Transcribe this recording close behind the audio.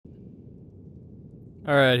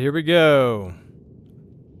Alright, here we go.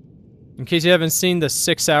 In case you haven't seen the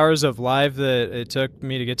 6 hours of live that it took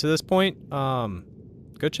me to get to this point,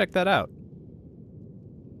 go check that out.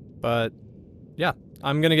 But, yeah,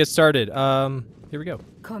 I'm gonna get started. Here we go.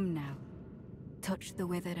 Come now. Touch the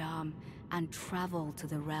withered arm and travel to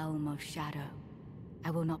the realm of shadow. I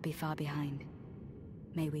will not be far behind.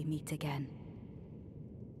 May we meet again.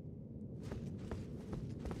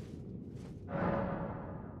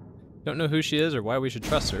 Don't know who she is or why we should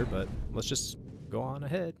trust her, but let's just go on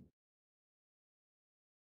ahead.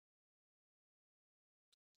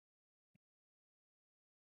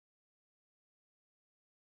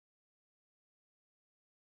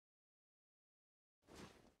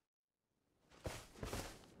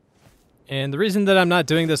 And the reason that I'm not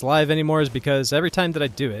doing this live anymore is because every time that I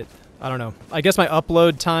do it, I don't know. I guess my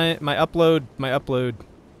uploads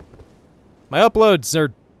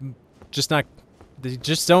are just not, they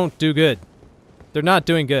just don't do good. They're not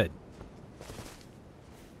doing good.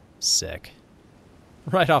 Sick.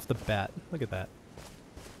 Right off the bat. Look at that.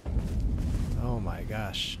 Oh my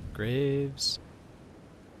gosh. Graves.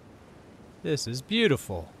 This is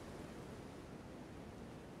beautiful.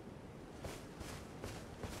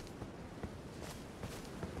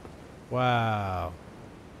 Wow.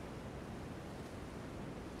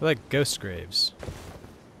 They're like ghost graves.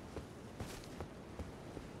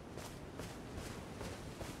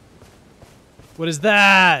 What is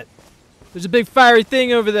that? There's a big fiery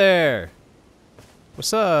thing over there.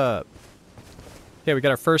 What's up? Okay, we got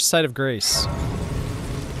our first sight of grace.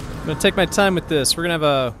 I'm gonna take my time with this. We're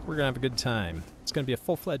gonna have a good time. It's gonna be a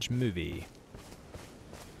full-fledged movie.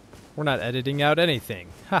 We're not editing out anything.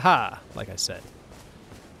 Haha, like I said.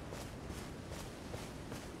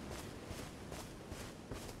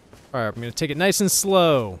 Alright, I'm gonna take it nice and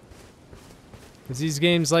slow. Because these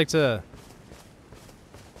games like to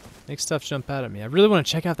make stuff jump out at me. I really want to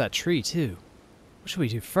check out that tree, too. What should we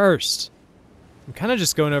do first? I'm kind of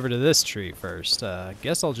just going over to this tree first. I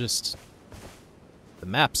guess I'll just... The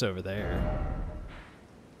map's over there.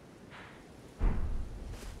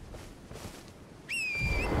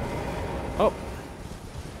 Oh.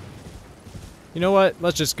 You know what?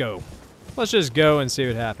 Let's just go. Let's just go and see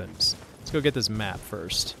what happens. Let's go get this map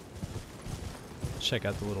first. Check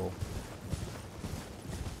out the little...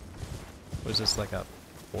 What is this, like a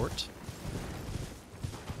fort?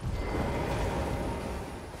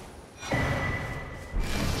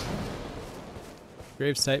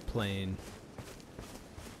 Gravesite Plain.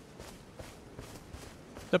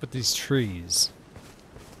 What's up with these trees?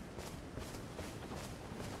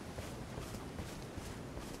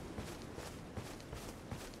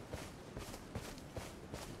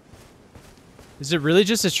 Is it really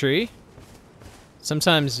just a tree?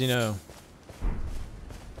 Sometimes, you know,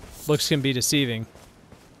 looks can be deceiving.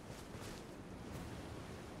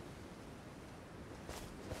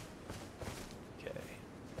 Okay.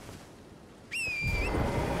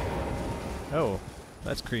 Oh,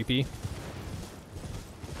 that's creepy.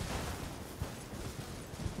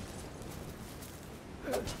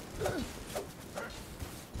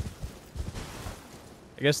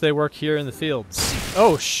 I guess they work here in the fields.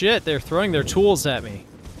 Oh shit, they're throwing their tools at me.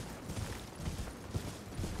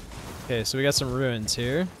 Okay, so we got some ruins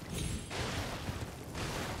here.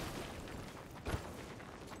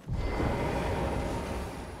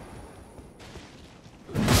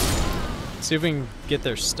 Let's see if we can get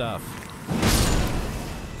their stuff.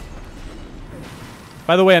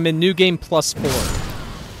 By the way, I'm in New Game +4.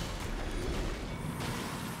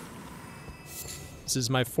 This is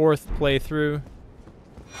my 4th playthrough.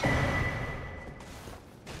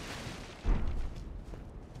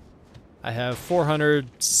 I have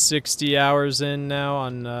 460 hours in now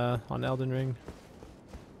on Elden Ring.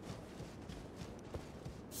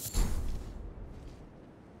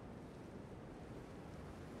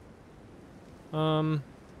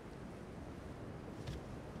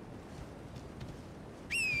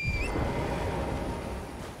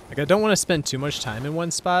 Like, I don't want to spend too much time in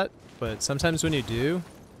one spot, but sometimes when you do,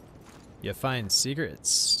 you find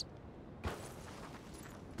secrets.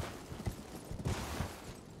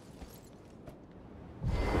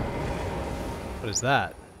 What is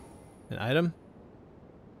that? An item?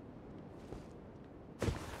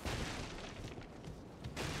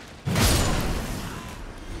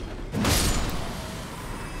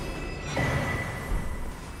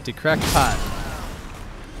 Decracked pot.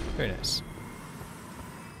 Very nice.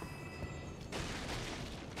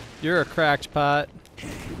 You're a cracked pot.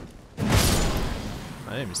 I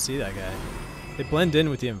didn't even see that guy. They blend in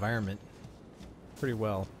with the environment pretty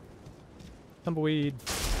well. Tumbleweed.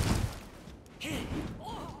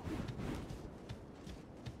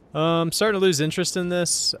 Starting to lose interest in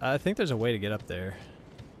this. I think there's a way to get up there.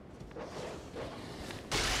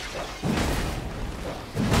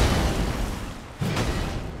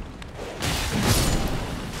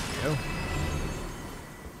 There we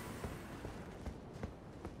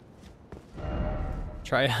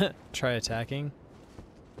go. Try attacking.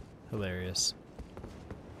 Hilarious.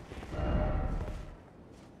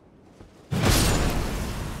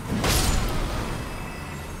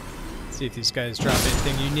 See if these guys drop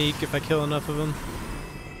anything unique if I kill enough of them.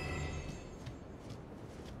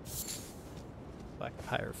 Black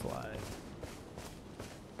firefly.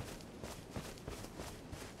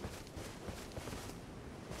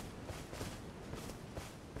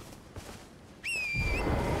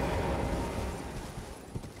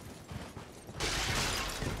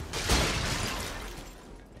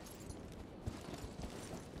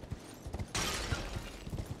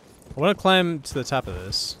 I want to climb to the top of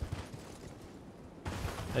this.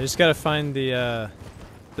 I just gotta find the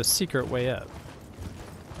secret way up.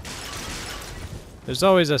 There's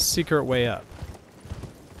always a secret way up.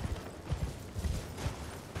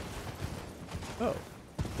 Oh.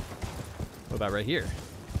 What about right here?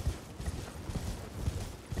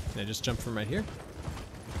 Can I just jump from right here?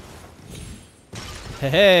 Hey,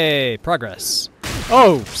 hey, progress.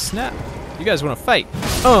 Oh, snap. You guys want to fight?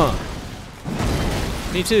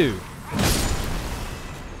 Me too.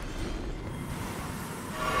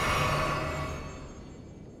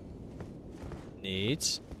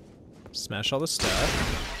 Neat. Smash all the stuff.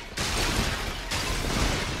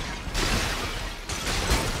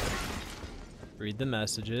 Read the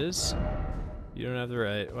messages. You don't have the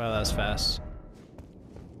right. Wow, that's fast.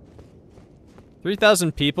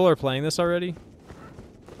 3,000 people are playing this already?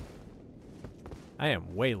 I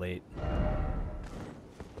am way late.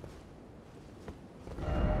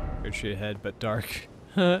 Erdtree ahead, but dark.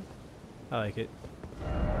 I like it.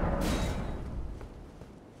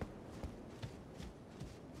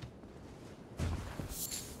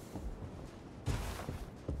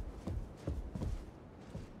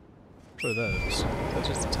 What are those? Is that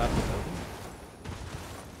just the top of the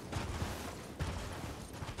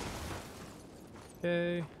building?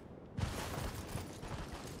 Okay.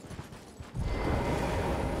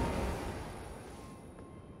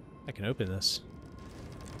 I can open this.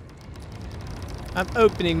 I'm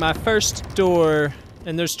opening my first door,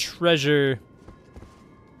 and there's treasure.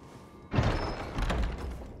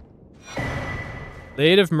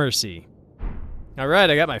 Blade of Mercy.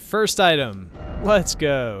 Alright, I got my first item. Let's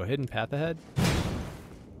go. Hidden path ahead.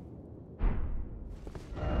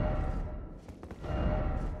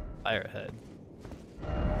 Fire ahead.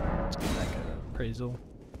 Let's get back an appraisal.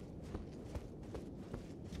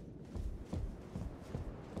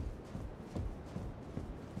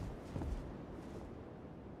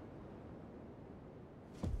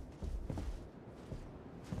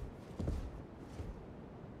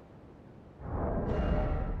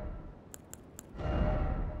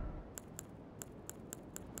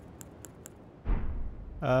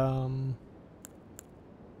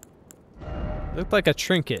 Looked like a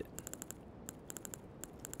trinket.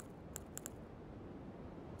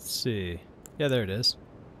 Let's see. Yeah, there it is.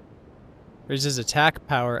 Raises attack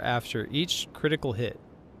power after each critical hit.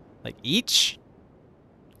 Like each?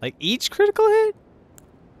 Like each critical hit?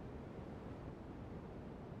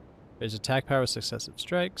 Raises attack power with successive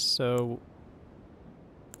strikes, so...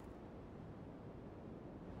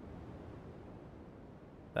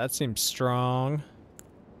 That seems strong.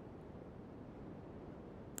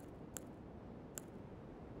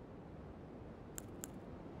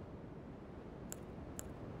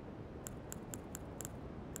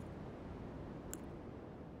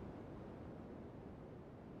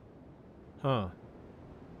 Huh.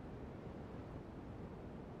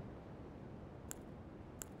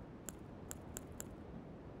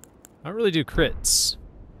 I don't really do crits.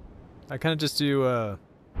 I kind of just do,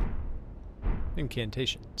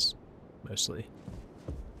 incantations, mostly.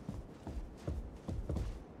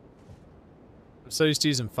 I'm so used to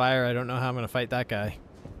using fire, I don't know how I'm going to fight that guy.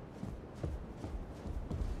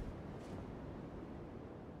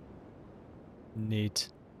 Neat.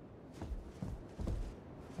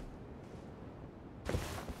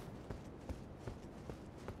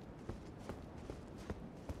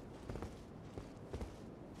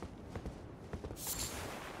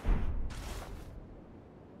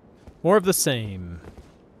 More of the same.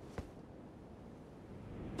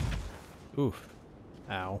 Oof.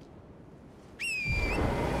 Ow.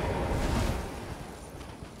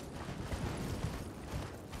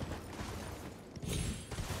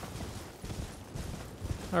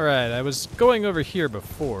 Alright, I was going over here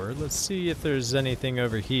before. Let's see if there's anything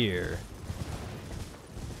over here.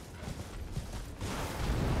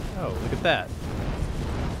 Oh, look at that.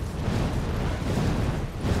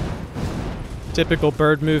 Typical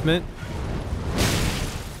bird movement.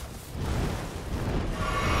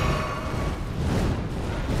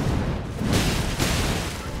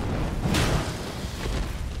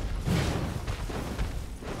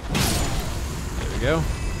 There we go.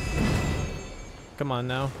 Come on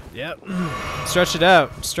now. Yep. Stretch it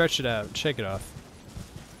out. Stretch it out. Shake it off.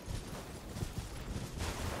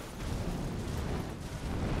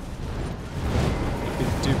 You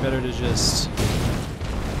could do better to just...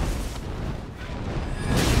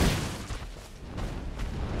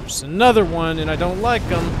 There's another one, and I don't like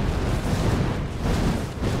them.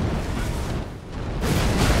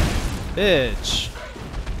 Bitch.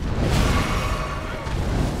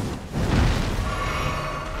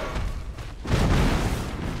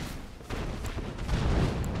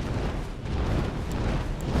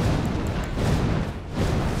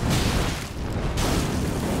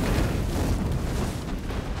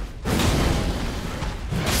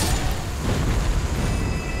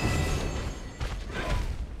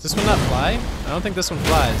 Does this one not fly? I don't think this one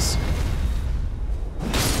flies.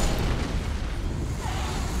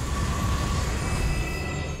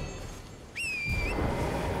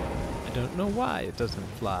 I don't know why it doesn't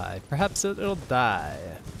fly. Perhaps it'll die.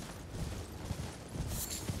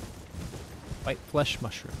 White flesh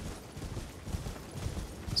mushroom.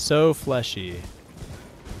 So fleshy.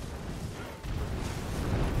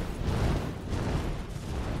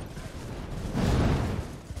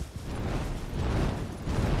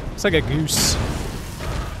 It's like a goose.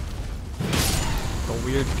 A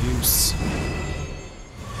weird goose.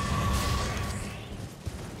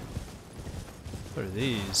 What are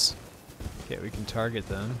these? Okay, we can target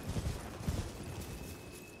them.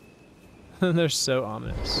 They're so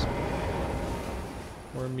ominous.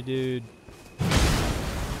 Wormy dude.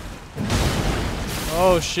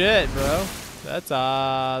 Oh shit, bro. That's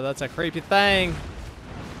a creepy thing.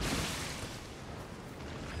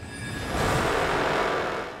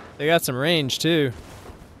 They got some range too.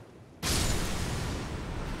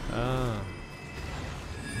 Oh.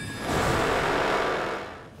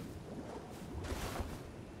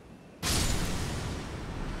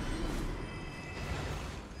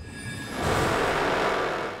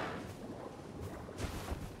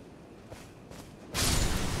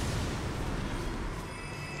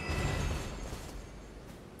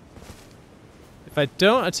 If I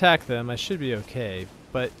don't attack them, I should be okay.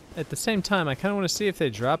 But at the same time, I kind of want to see if they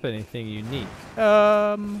drop anything unique.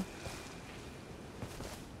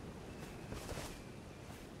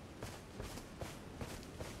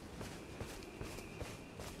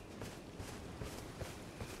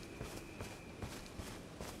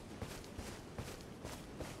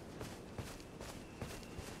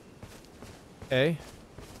 Okay.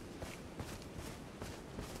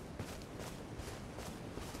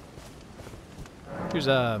 Here's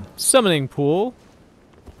a summoning pool.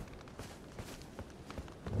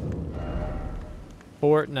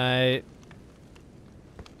 Fortnite.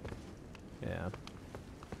 Yeah.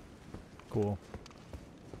 Cool.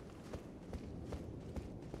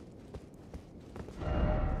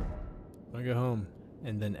 I'll go home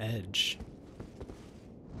and then edge.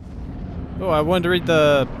 Oh, I wanted to read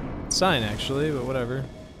the sign actually, but whatever.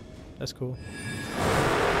 That's cool.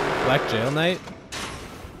 Black Jail Knight?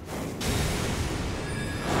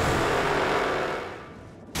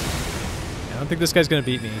 Yeah, I don't think this guy's gonna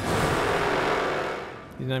beat me.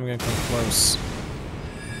 He's not even gonna come close.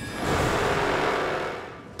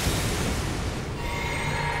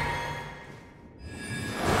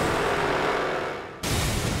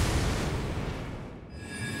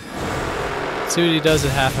 Let's see what he does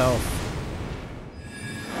at half health.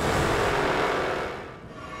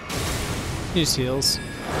 Use heals.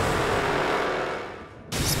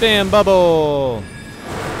 Spam bubble!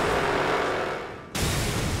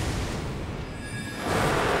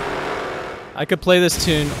 I could play this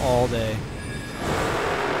tune all day.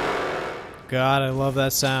 God, I love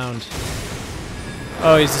that sound.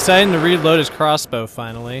 Oh, he's deciding to reload his crossbow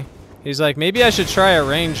finally. He's like, maybe I should try a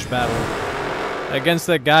ranged battle against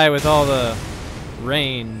that guy with all the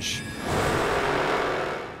range.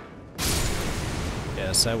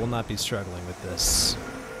 Yes, I will not be struggling with this.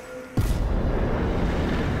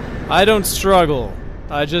 I don't struggle.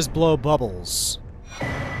 I just blow bubbles.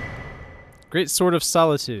 Great Sword of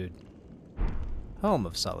Solitude. Helm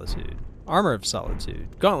of Solitude. Armor of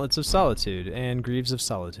Solitude. Gauntlets of Solitude. And Greaves of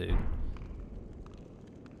Solitude.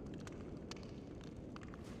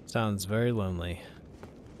 Sounds very lonely.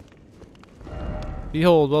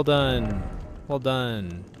 Behold, well done. Well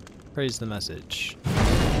done. Praise the message.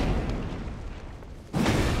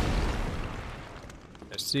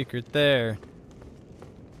 There's secret there.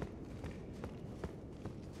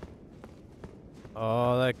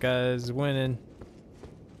 Oh, that guy's winning.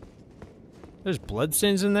 There's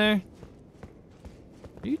bloodstains in there?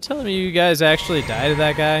 Are you telling me you guys actually died to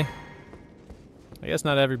that guy? I guess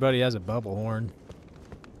not everybody has a bubble horn.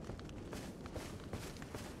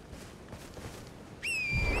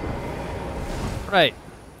 Right.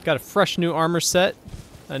 Got a fresh new armor set.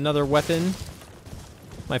 Another weapon.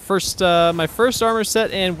 My first armor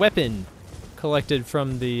set and weapon collected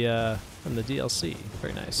from the DLC.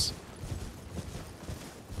 Very nice.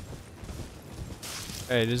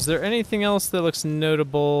 Alright, is there anything else that looks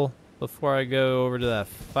notable before I go over to that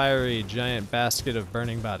fiery giant basket of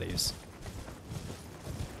burning bodies?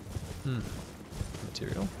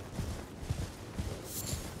 Material.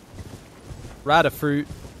 Rata fruit.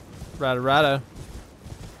 Rata.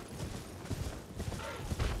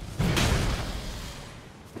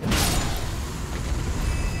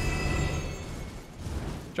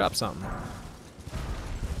 Drop something.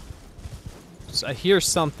 I hear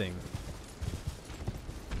something.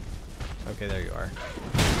 Okay, there you are.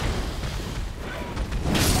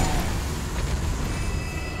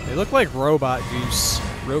 They look like robot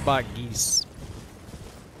geese.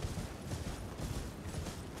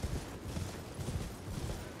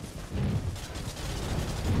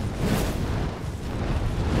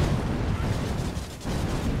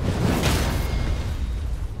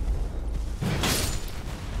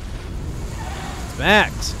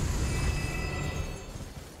 Smacked.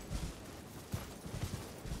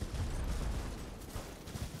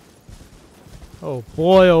 Oh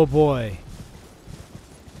boy, oh boy.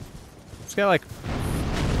 It's got like...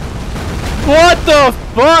 What the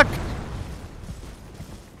fuck?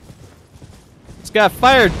 It's got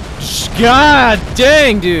fire... God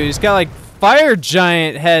dang, dude. It's got like fire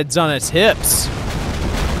giant heads on its hips.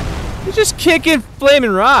 It's just kicking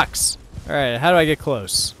flaming rocks. Alright, how do I get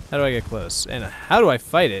close? How do I get close? And how do I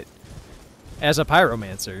fight it as a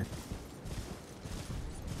pyromancer?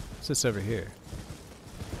 What's this over here?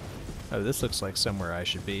 Oh, this looks like somewhere I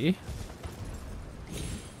should be.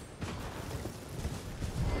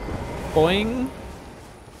 Boing.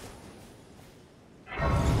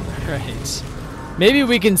 Alright. Maybe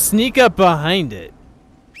we can sneak up behind it.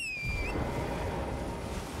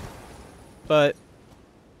 But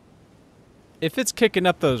if it's kicking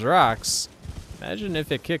up those rocks, imagine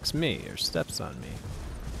if it kicks me or steps on me.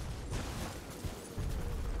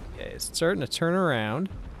 Okay, it's starting to turn around.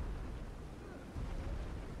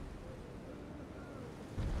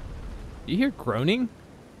 You hear groaning?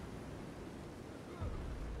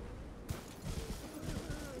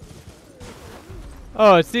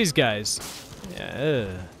 Oh, it's these guys. Yeah,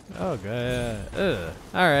 oh, God.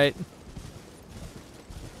 Alright.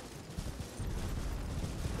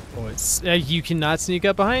 Oh, it's... you cannot sneak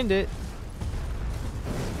up behind it.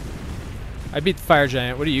 I beat the fire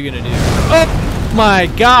giant. What are you gonna do? Oh, my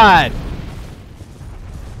God!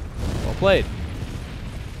 Well played.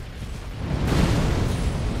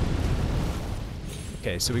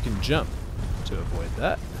 Okay, so we can jump to avoid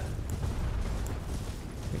that.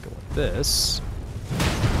 We go with this.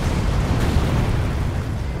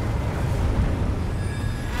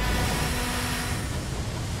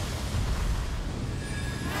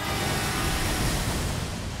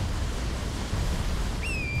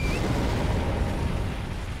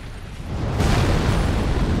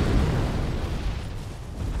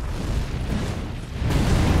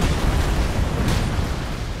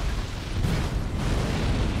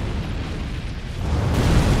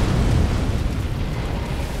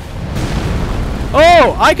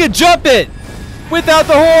 Oh, I could jump it without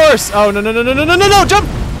the horse. Oh, no, jump.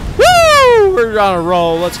 Woo! We're on a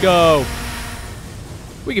roll. Let's go.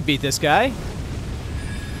 We could beat this guy.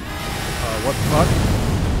 What the fuck?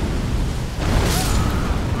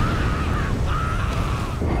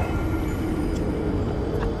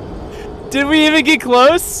 Did we even get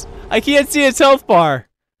close? I can't see its health bar.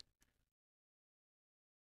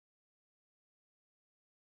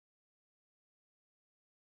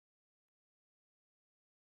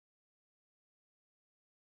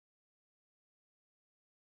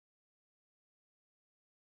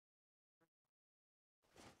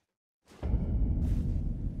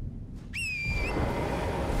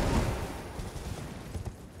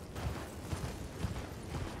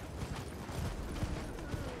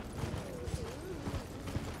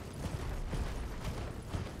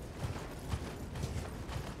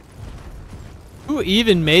 Who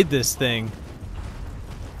even made this thing?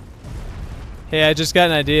 Hey, I just got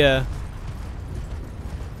an idea.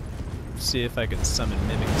 See if I can summon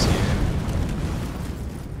mimics here.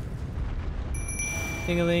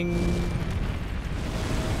 Ding-a-ling.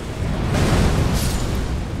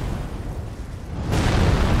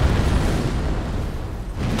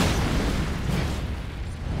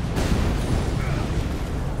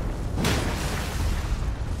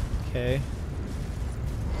 Okay.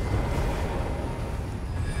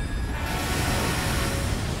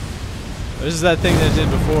 This is that thing that it did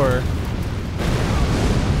before.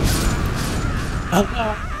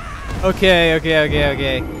 Okay.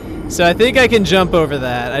 So I think I can jump over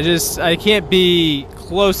that. I can't be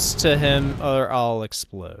close to him or I'll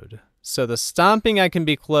explode. So the stomping I can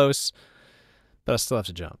be close, but I still have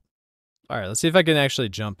to jump. Alright, let's see if I can actually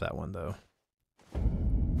jump that one though.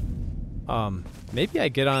 Maybe I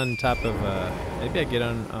get on top of, maybe I get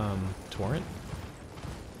on, Torrent?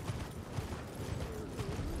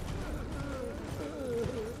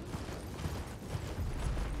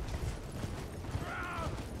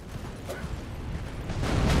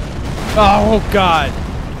 Oh god!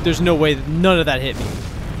 There's no way that none of that hit me.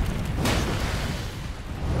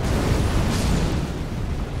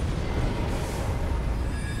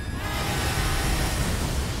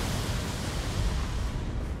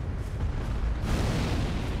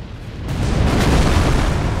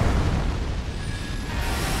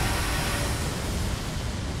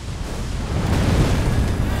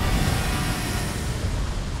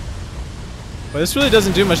 Well, this really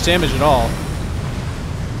doesn't do much damage at all.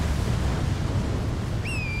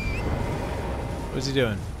 What's he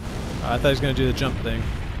doing? I thought he was gonna do the jump thing.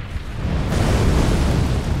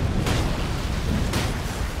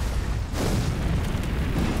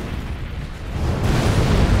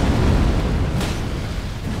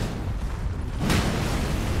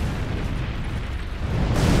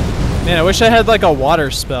 Man, I wish I had like a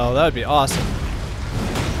water spell. That would be awesome.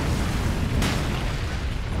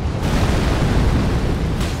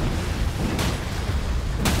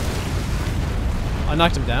 I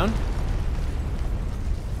knocked him down?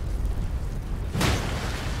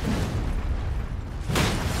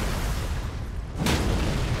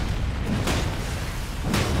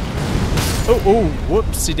 Oh,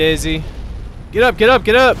 whoopsie daisy. Get up, get up,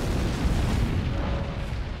 get up!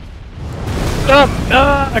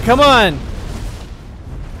 Up! Come on!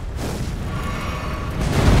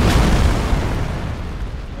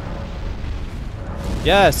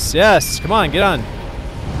 Yes, yes, come on, get on.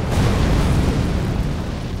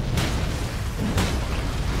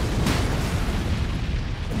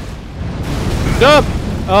 Up!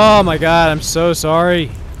 Oh my god, I'm so sorry.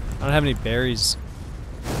 I don't have any berries.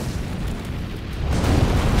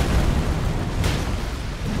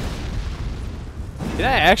 Did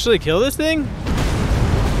I actually kill this thing?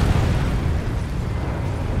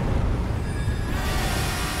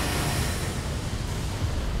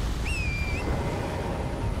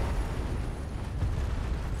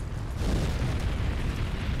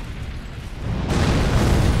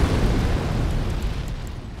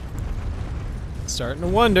 Starting to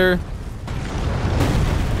wonder.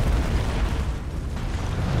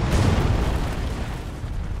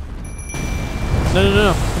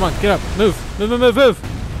 No. Come on, get up. Move. Move.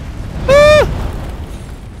 Ah!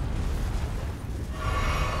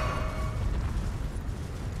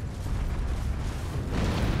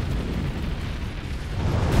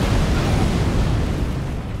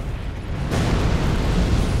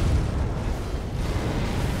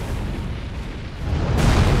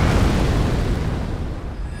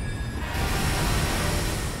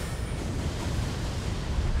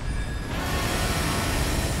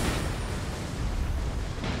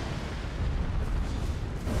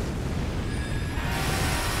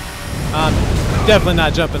 I'm definitely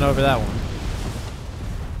not jumping over that one.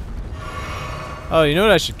 Oh, you know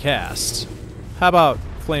what I should cast? How about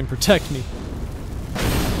Flame Protect Me?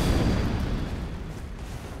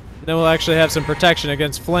 Then we'll actually have some protection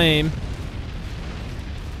against flame.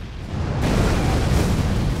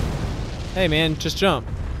 Hey man, just jump.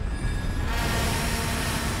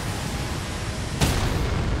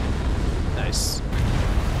 Nice.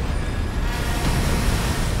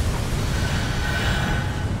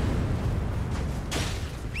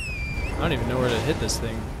 I don't even know where to hit this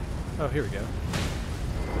thing. Oh, here we go.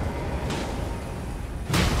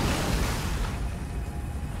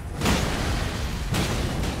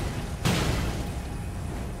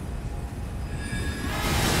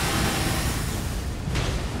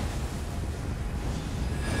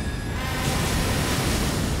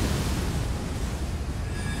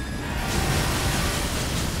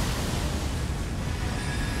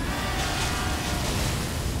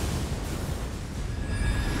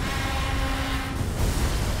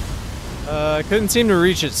 I couldn't seem to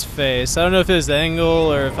reach its face. I don't know if it's the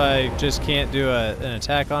angle or if I just can't do an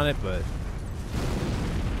attack on it, but...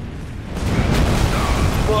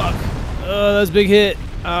 Fuck! Oh, that was a big hit.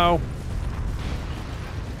 Ow.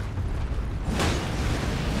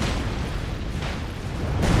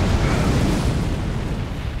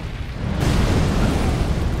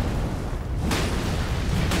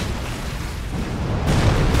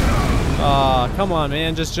 come on,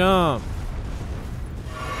 man. Just jump.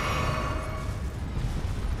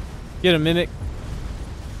 Get a mimic.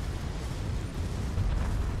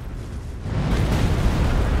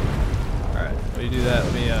 Alright, let me do that.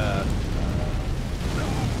 Let me,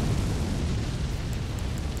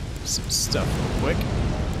 some stuff real quick.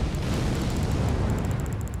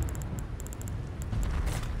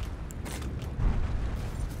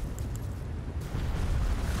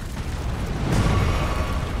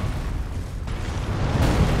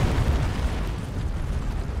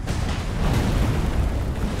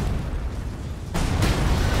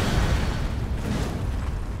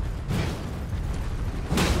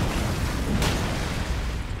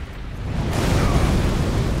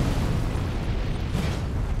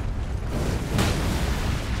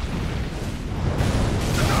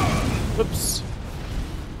 Whoops.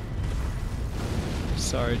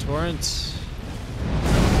 Sorry, Torrent.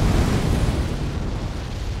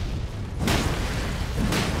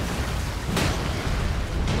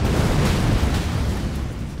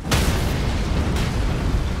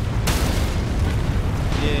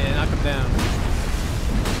 Yeah, knock him down.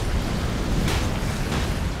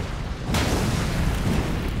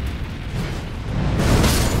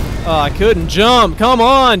 Oh, I couldn't jump. Come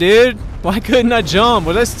on, dude. Why couldn't I jump?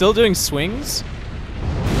 Was I still doing swings?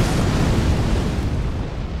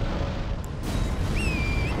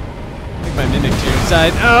 I think my mimic to your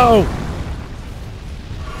side. Oh!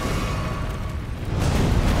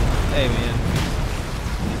 Hey, man.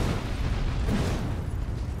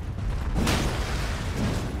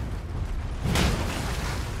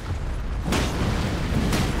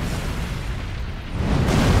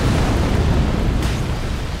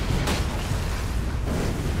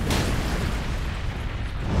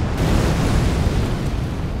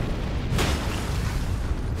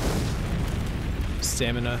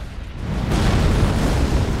 Stamina.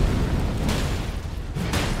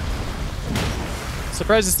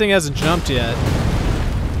 Surprised this thing hasn't jumped yet.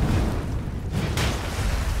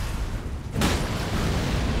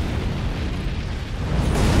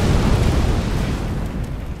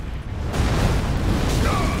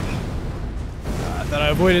 I thought I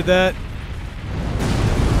avoided that.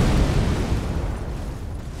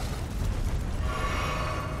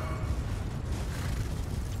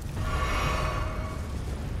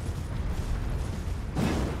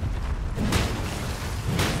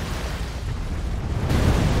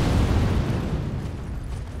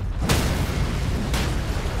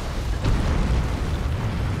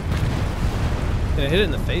 Did I hit it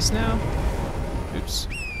in the face now? Oops.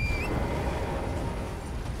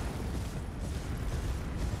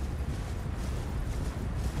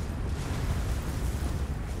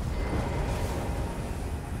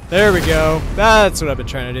 There we go. That's what I've been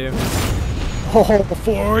trying to do. Oh,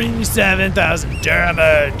 47,000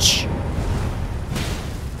 damage!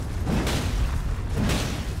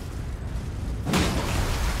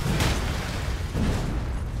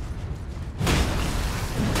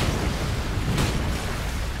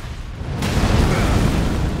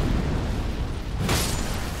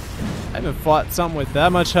 I haven't fought something with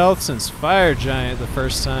that much health since Fire Giant the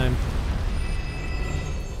first time.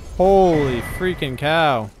 Holy freaking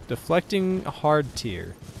cow. Deflecting hard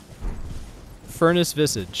tier. Furnace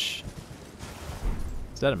Visage.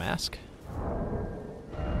 Is that a mask?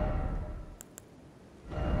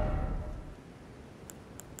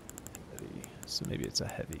 Heavy. So maybe it's a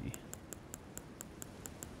heavy.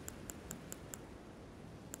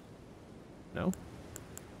 No?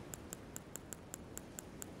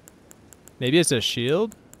 Maybe it's a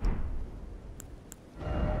shield?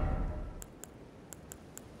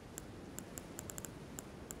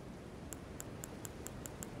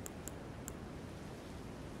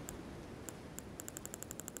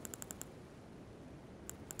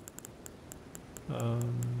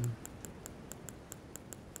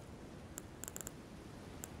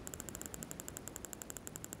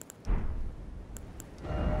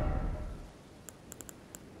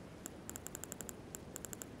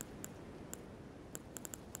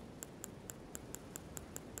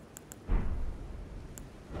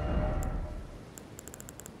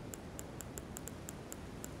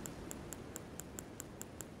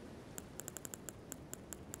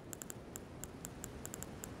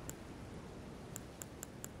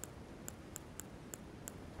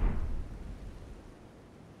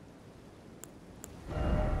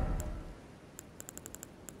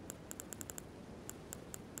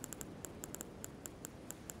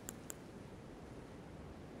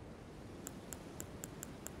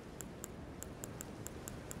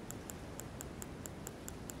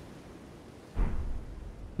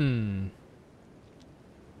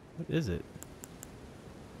 What is it?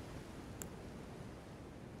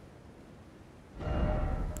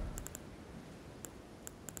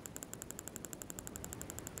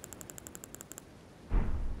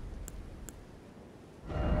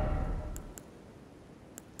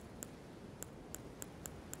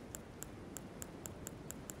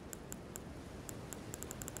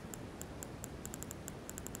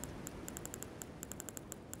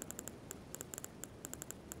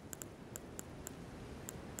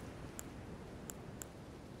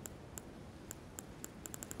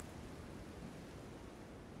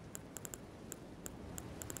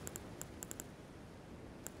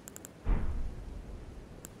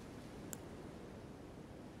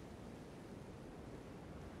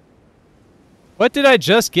 What did I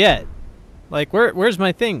just get? Like, where's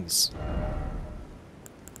my things?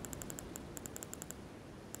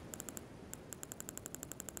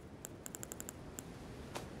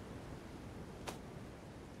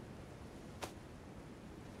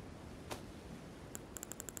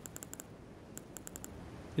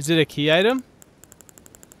 Is it a key item?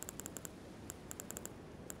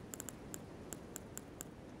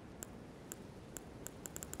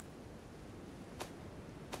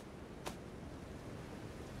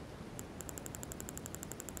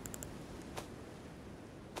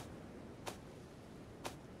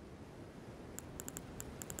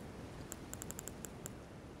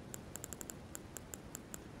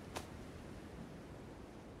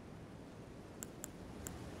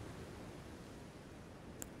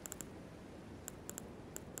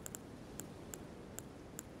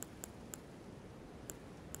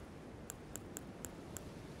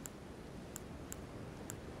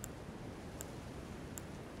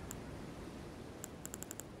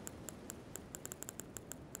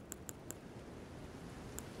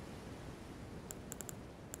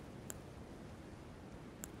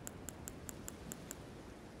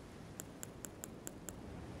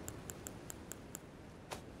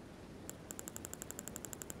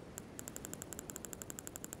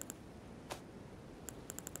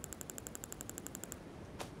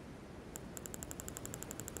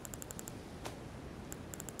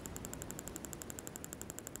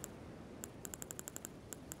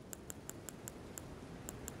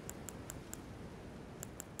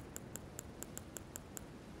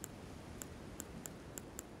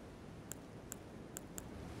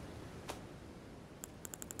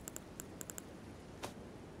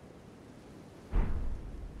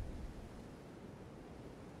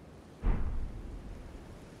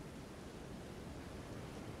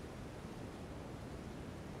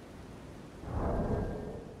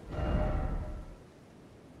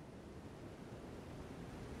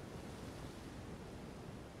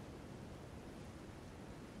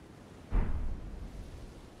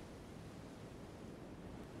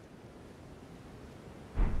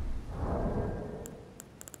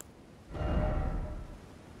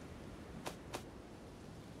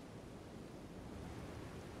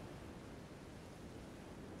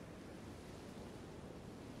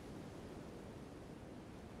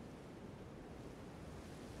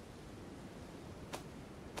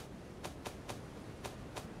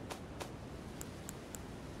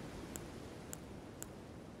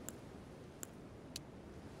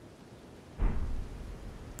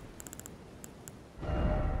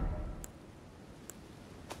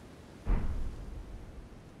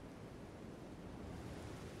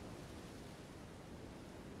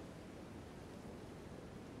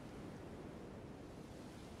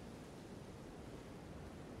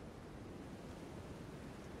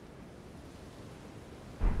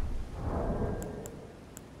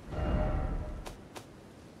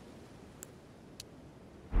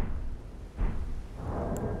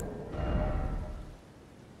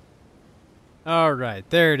 Alright,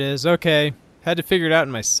 there it is. Okay. Had to figure it out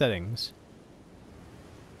in my settings.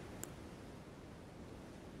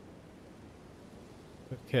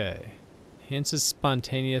 Okay. Enhances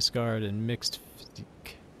spontaneous guard and mixed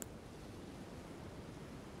physique.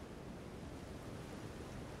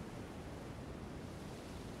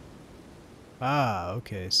 Ah,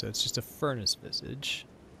 okay, so it's just a furnace visage.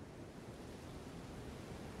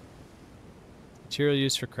 Material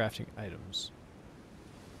used for crafting items.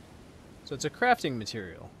 So it's a crafting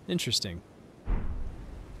material. Interesting.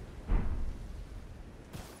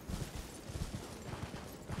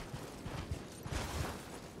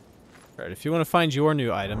 Alright, if you want to find your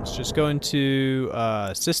new items, just go into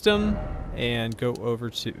System and go over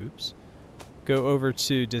to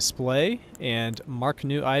Display and mark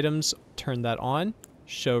new items, turn that on.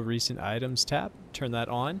 Show recent items tab, turn that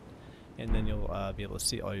on, and then you'll be able to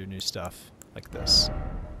see all your new stuff like this.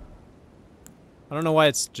 I don't know why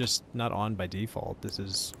it's just not on by default. This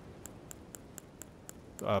is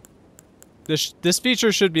this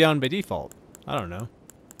feature should be on by default. I don't know.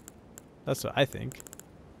 That's what I think.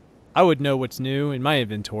 I would know what's new in my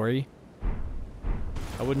inventory.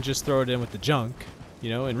 I wouldn't just throw it in with the junk, you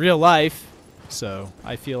know, in real life. So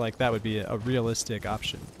I feel like that would be a realistic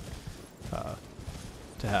option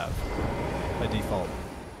to have by default.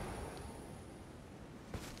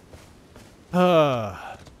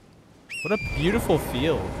 What a beautiful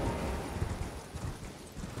field.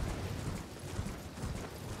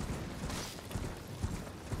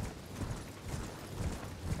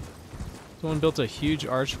 Someone built a huge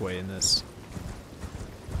archway in this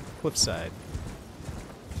cliffside.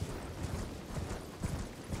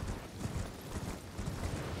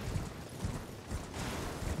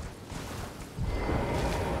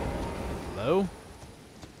 Hello?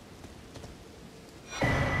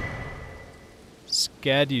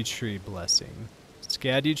 Erdtree blessing.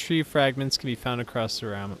 Erdtree fragments can be found across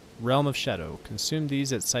the realm of shadow. Consume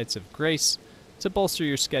these at sites of grace to bolster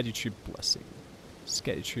your Erdtree blessing.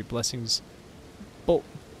 Erdtree blessings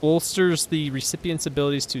bolsters the recipient's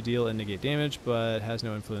abilities to deal and negate damage, but has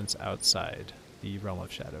no influence outside the realm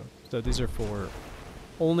of shadow. So these are for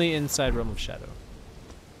only inside realm of shadow.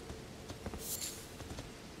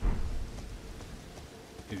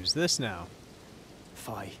 Who's this now?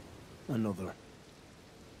 Fie, another.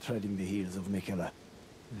 Treading the heels of Miquella.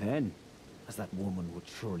 Then, as that woman would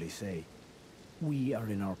surely say, we are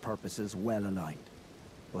in our purposes well aligned.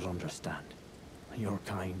 But understand, your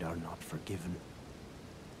kind are not forgiven.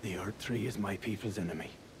 The Erdtree is my people's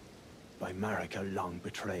enemy. By Marika long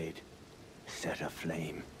betrayed. Set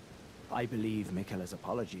aflame. I believe Miquella's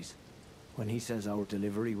apologies when he says our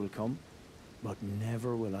delivery will come, but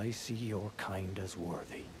never will I see your kind as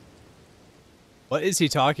worthy. What is he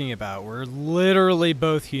talking about? We're literally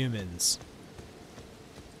both humans.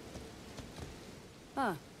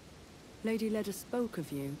 Ah, Lady Leda spoke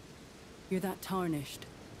of you. You're that tarnished.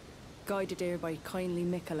 Guided here by kindly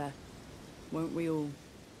Miquella. Weren't we all?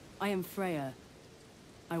 I am Freya.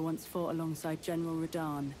 I once fought alongside General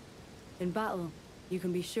Radahn. In battle, you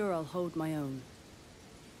can be sure I'll hold my own.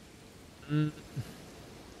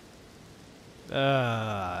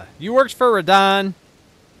 You worked for Radahn.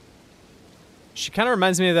 She kind of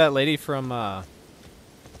reminds me of that lady from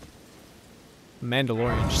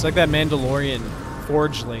Mandalorian. She's like that Mandalorian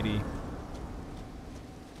forge lady.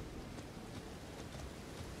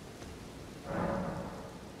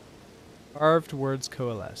 Carved words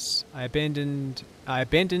coalesce. I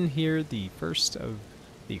abandon here the first of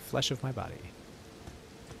the flesh of my body.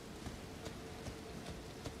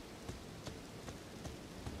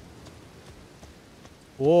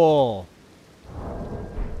 Whoa.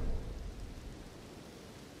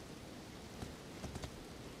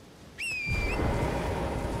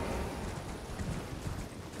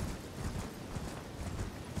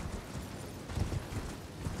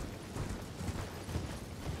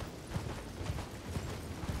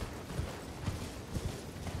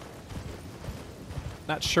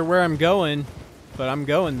 Not sure where I'm going, but I'm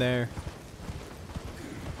going there.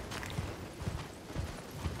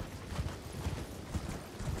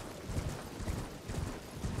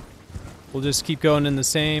 We'll just keep going in the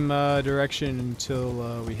same direction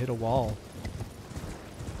until we hit a wall.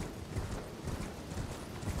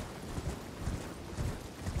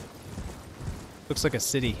 Looks like a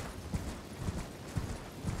city.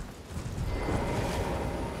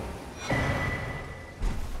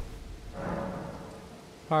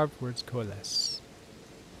 Carved words coalesce.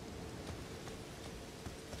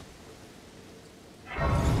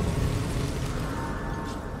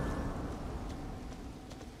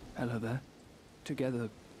 Hello there. Together,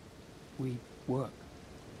 we work.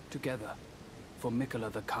 Together, for Miquella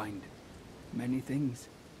the Kind. Many things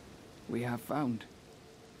we have found.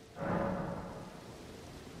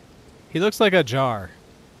 He looks like a jar.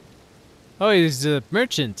 Oh, he's a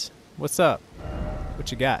merchant. What's up?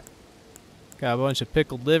 What you got? Got a bunch of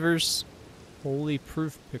pickled livers. Holy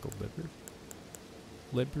proof pickled liver.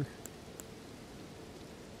 Liver.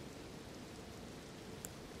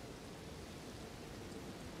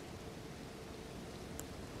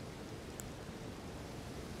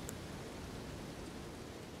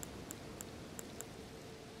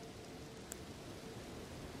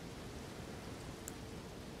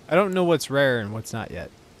 I don't know what's rare and what's not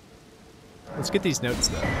yet. Let's get these notes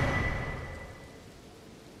though.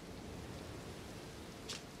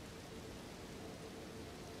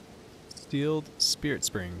 Sealed spirit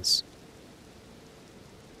springs.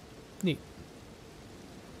 Neat.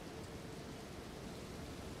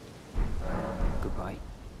 Goodbye.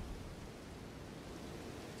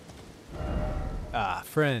 Ah,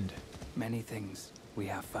 friend. Many things we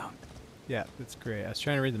have found. Yeah, that's great. I was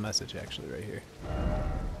trying to read the message actually right here.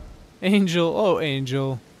 Angel, oh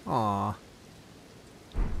Angel. Aw.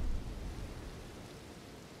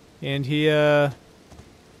 And he he's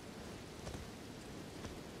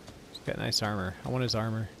got nice armor. I want his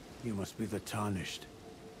armor. You must be the Tarnished.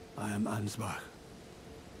 I am Ansbach.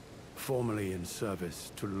 Formerly in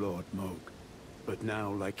service to Lord Moog, but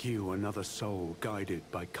now, like you, another soul guided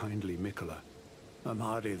by kindly Miquella. I'm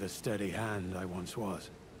hardly the steady hand I once was.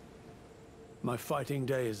 My fighting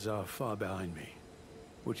days are far behind me,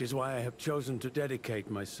 which is why I have chosen to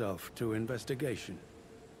dedicate myself to investigation,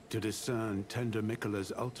 to discern tender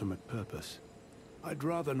Miquella's ultimate purpose. I'd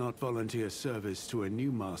rather not volunteer service to a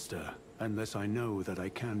new master unless I know that I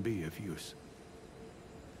can be of use.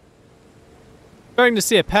 Starting to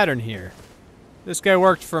see a pattern here. This guy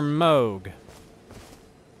worked for Moog.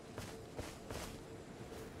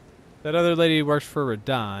 That other lady worked for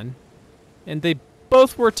Radon. And they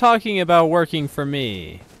both were talking about working for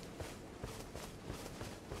me.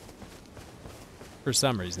 For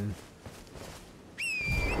some reason.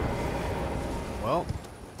 Well,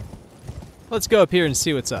 let's go up here and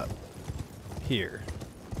see what's up. Here.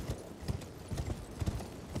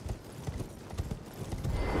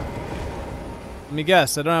 Let me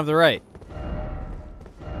guess, I don't have the right.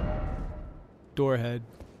 Doorhead.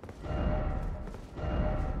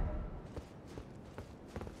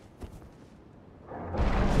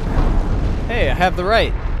 Hey, I have the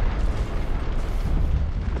right.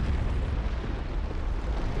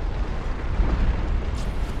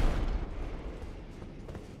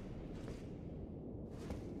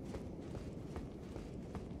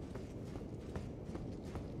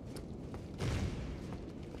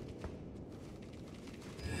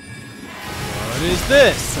 What is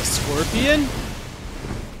this? A scorpion?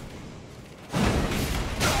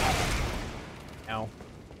 Ow.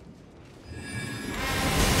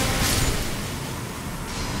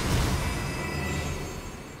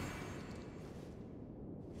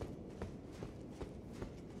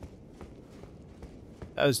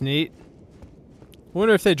 That was neat.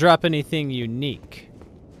 Wonder if they drop anything unique.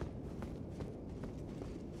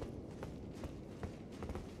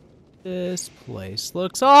 This place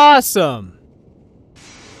looks awesome!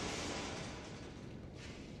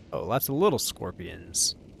 Oh, lots of little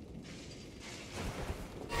scorpions.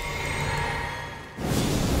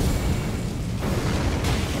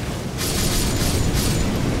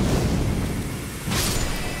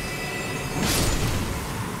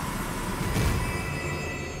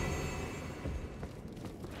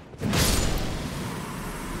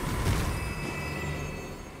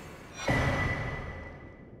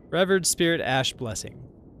 Revered Spirit Ash Blessing.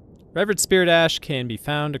 Revered Spirit Ash can be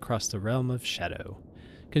found across the realm of shadow.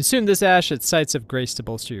 Consume this ash at sites of grace to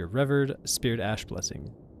bolster your Revered Spirit Ash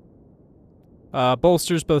Blessing.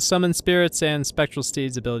 Bolsters both summon spirits and spectral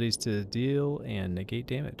steeds' abilities to deal and negate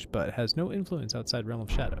damage, but has no influence outside realm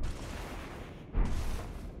of shadow.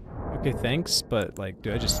 Okay, thanks, but like,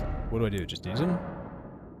 what do I do? Just use them?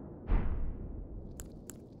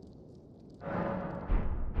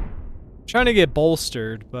 Trying to get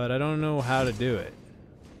bolstered, but I don't know how to do it.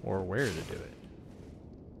 Or where to do it.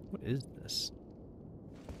 What is this?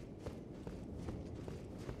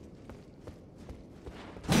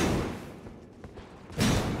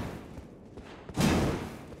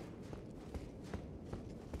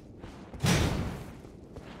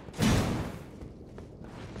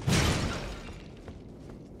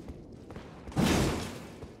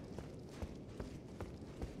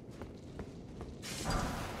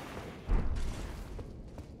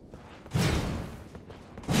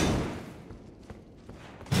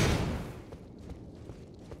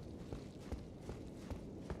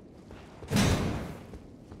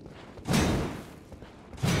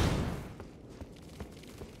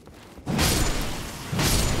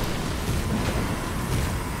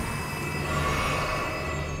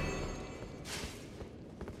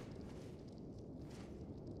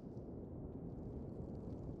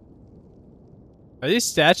 Are these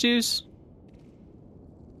statues?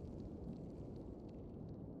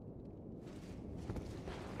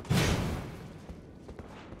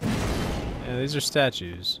 Yeah, these are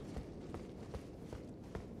statues.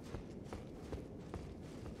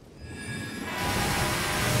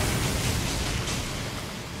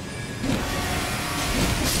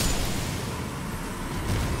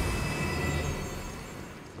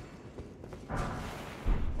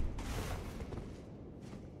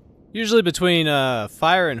 Usually between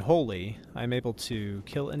fire and holy, I'm able to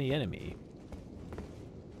kill any enemy.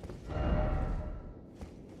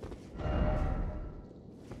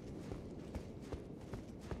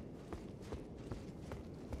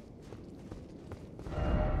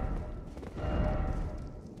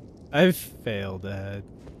 I've failed ahead.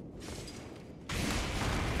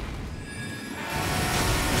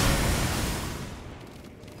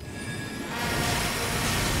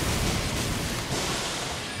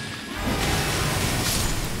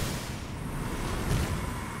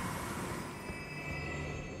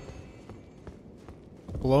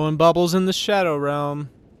 Blowing bubbles in the Shadow Realm.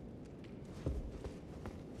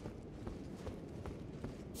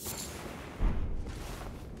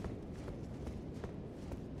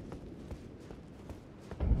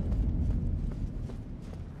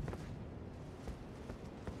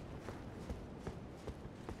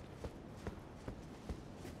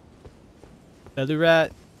 Feather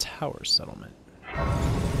Rat Tower Settlement.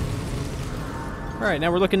 Alright,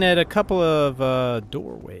 now we're looking at a couple of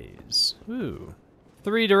doorways. Ooh.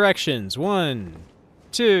 3 directions. 1,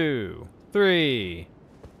 2, 3.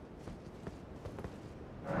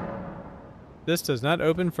 This does not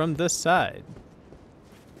open from this side.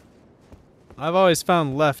 I've always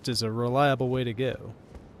found left is a reliable way to go.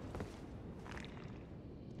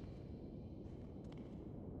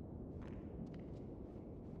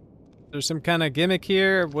 There's some kind of gimmick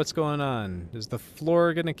here. What's going on? Is the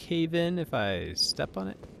floor gonna cave in if I step on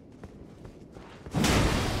it?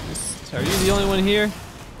 Are you the only one here?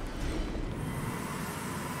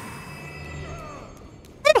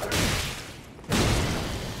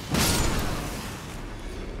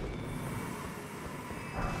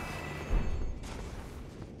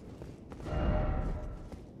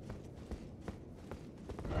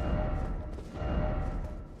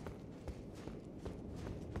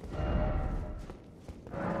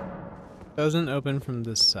 Doesn't open from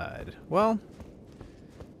this side. Well,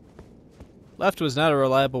 left was not a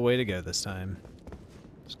reliable way to go this time.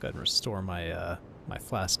 Just go ahead and restore my my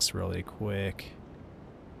flasks really quick.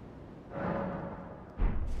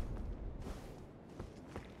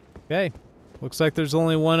 Okay, looks like there's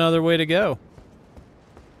only one other way to go.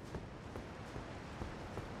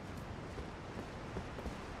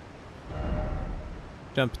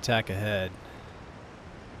 Jump attack ahead.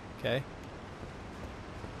 Okay.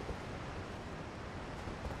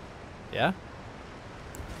 Yeah?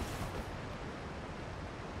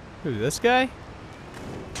 Who, this guy?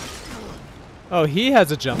 Oh, he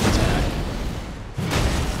has a jump attack.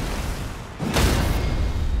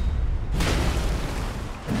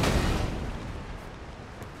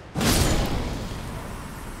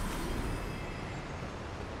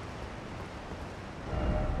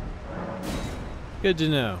 Good to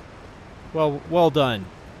know. Well done.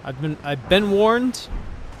 I've been warned.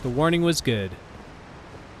 The warning was good.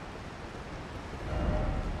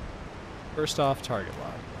 First off, target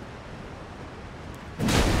lock.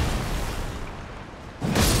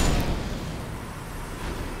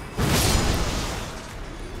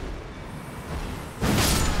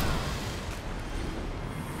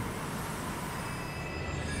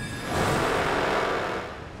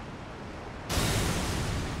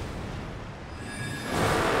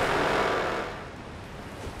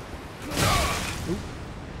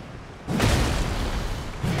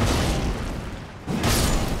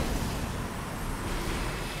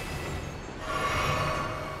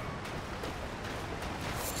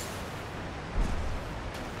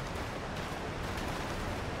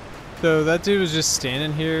 So that dude was just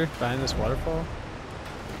standing here behind this waterfall?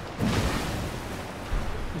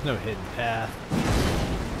 There's no hidden path.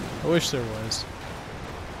 I wish there was.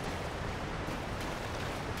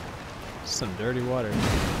 Some dirty water.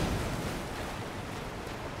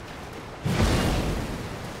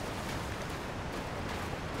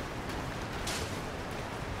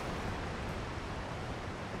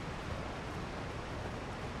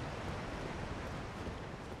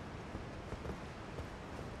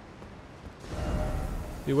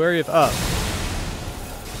 Be wary of up.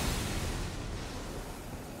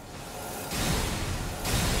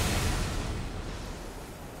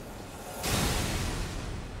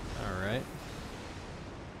 All right.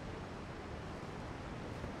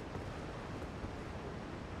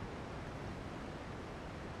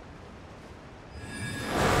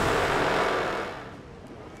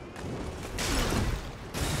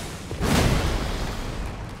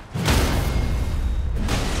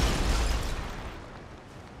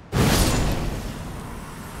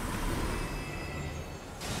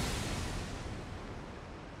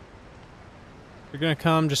 If you're gonna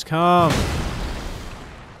come, just come.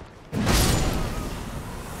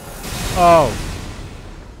 Oh.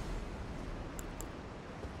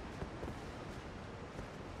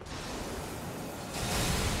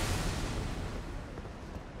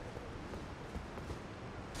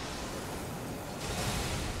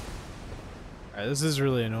 Alright, this is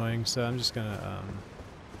really annoying, so I'm just gonna,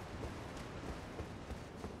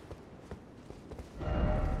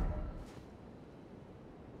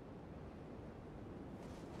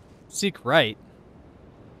 seek right.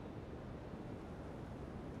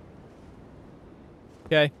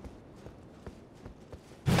 Okay.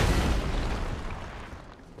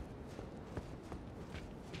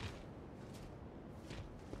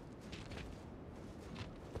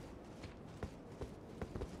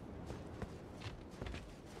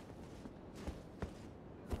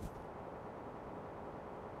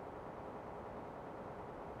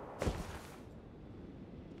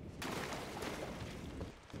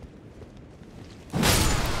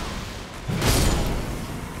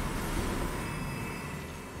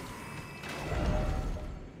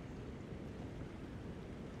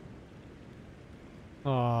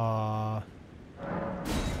 Aww.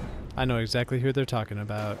 I know exactly who they're talking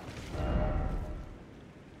about.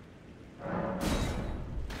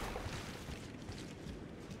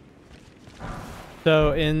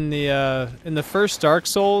 So in the first Dark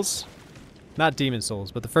Souls, not Demon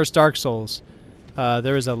Souls, but the first Dark Souls,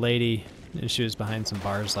 there was a lady, and she was behind some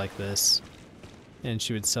bars like this, and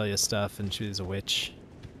she would sell you stuff, and she was a witch.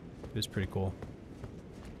 It was pretty cool.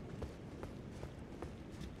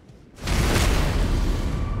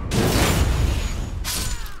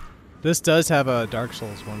 This does have a Dark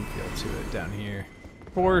Souls 1 feel to it down here,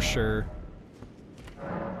 for sure.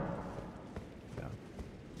 Yeah.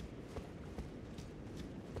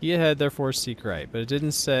 Key ahead, therefore seek right, but it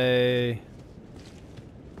didn't say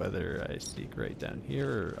whether I seek right down here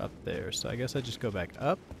or up there, so I guess I just go back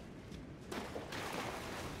up.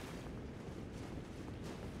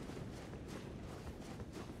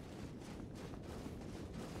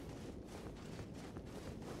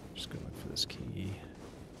 Just gonna look for this key.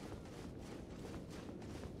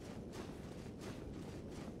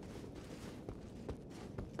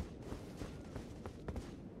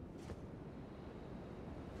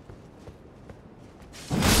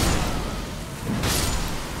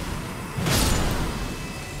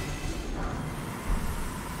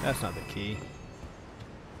 That's not the key.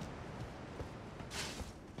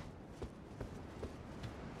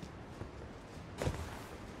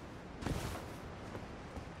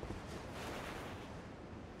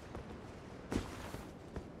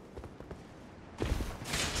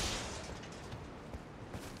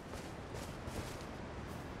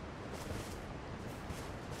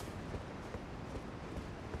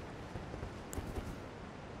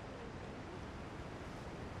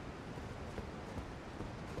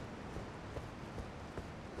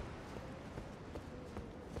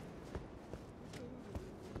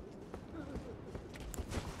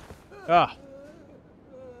 Ah.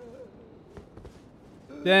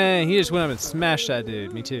 Dang, he just went up and smashed that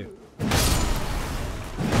dude. Me too.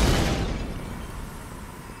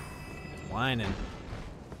 Whining.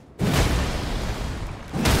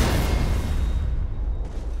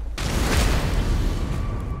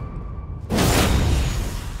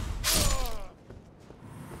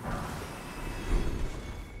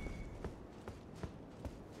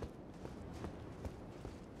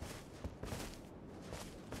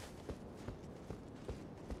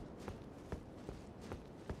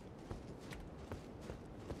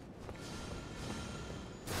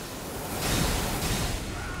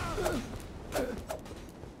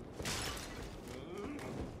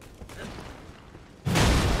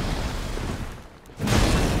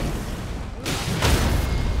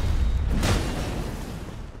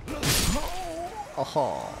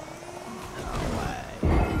 Oh,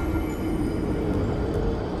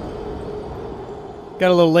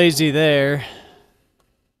 got a little lazy there.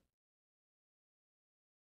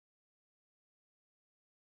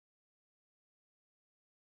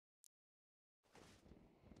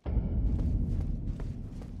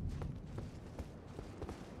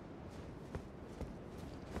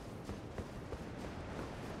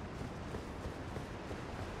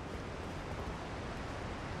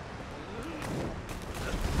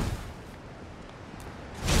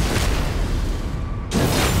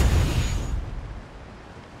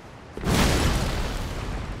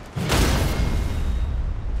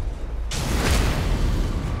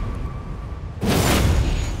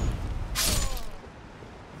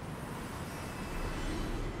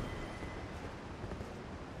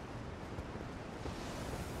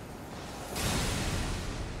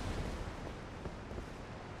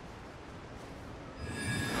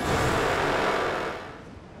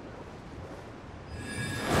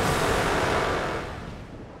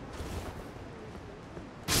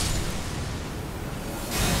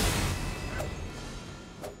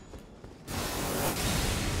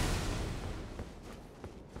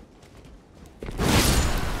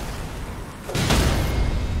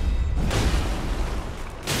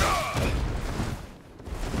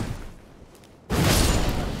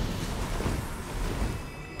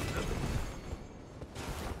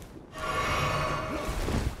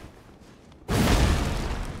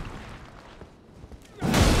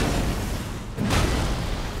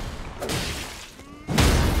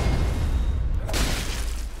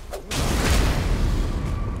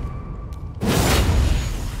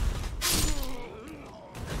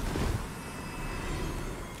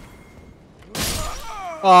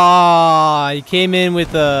 Aw, he came in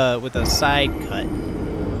with a side cut.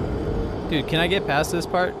 Dude, can I get past this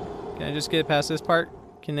part? Can I just get past this part?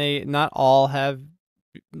 Can they not all have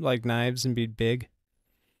like knives and be big?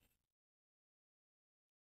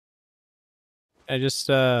 I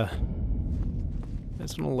I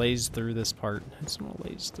just want to laze through this part. I just want to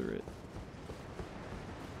laze through it.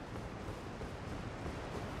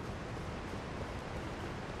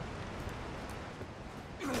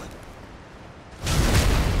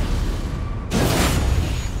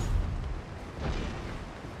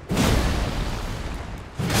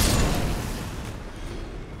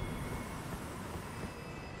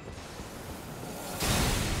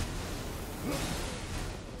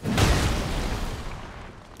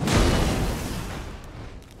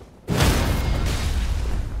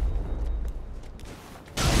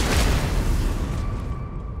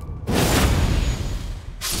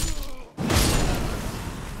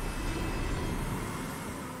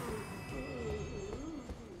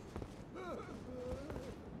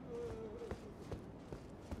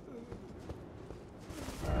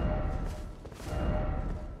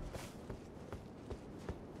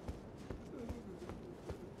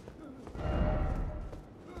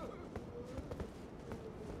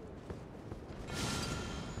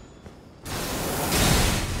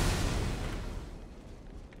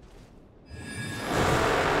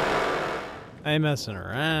 I ain't messing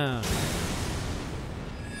around.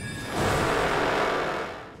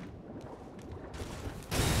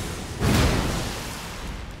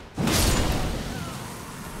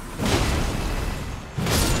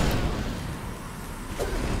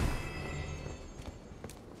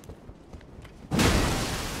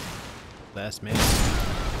 Last man.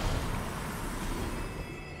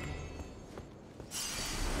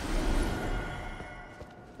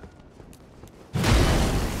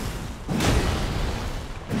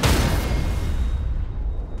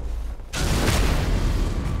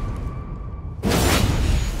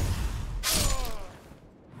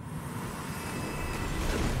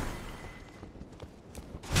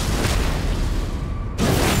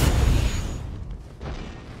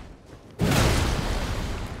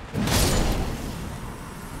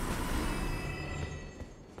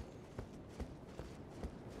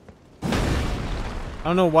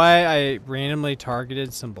 I don't know why I randomly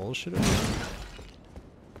targeted some bullshit over there.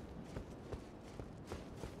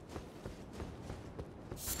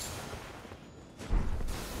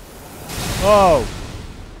 Whoa!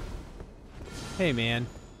 Hey man,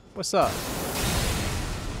 what's up?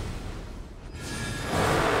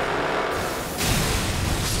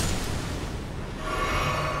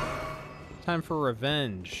 Time for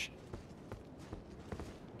revenge.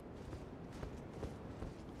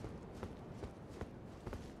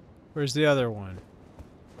 Where's the other one?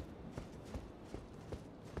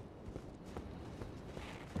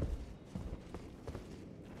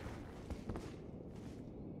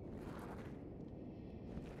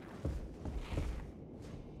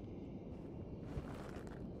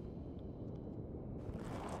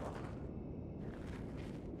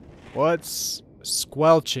 What's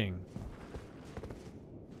squelching?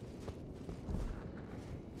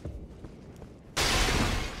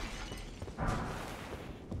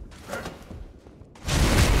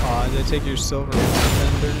 Did I take your silver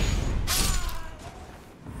fender?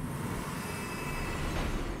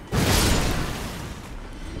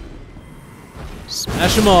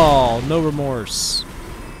 Smash them all, no remorse.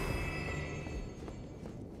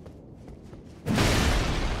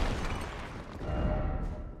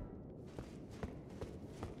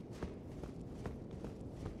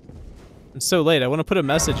 It's so late. I want to put a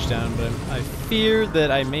message down, but I fear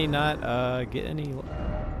that I may not get any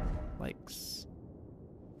likes.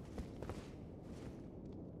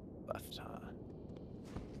 Left, huh?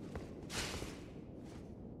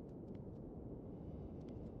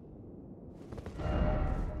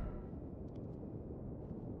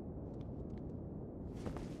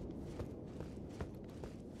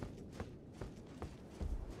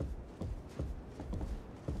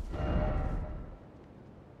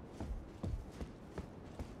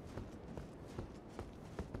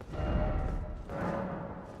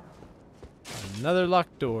 Another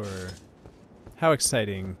locked door. How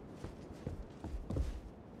exciting.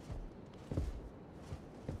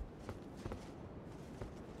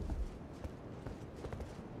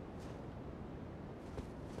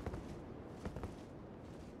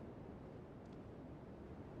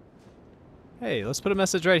 Hey, let's put a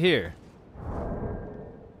message right here.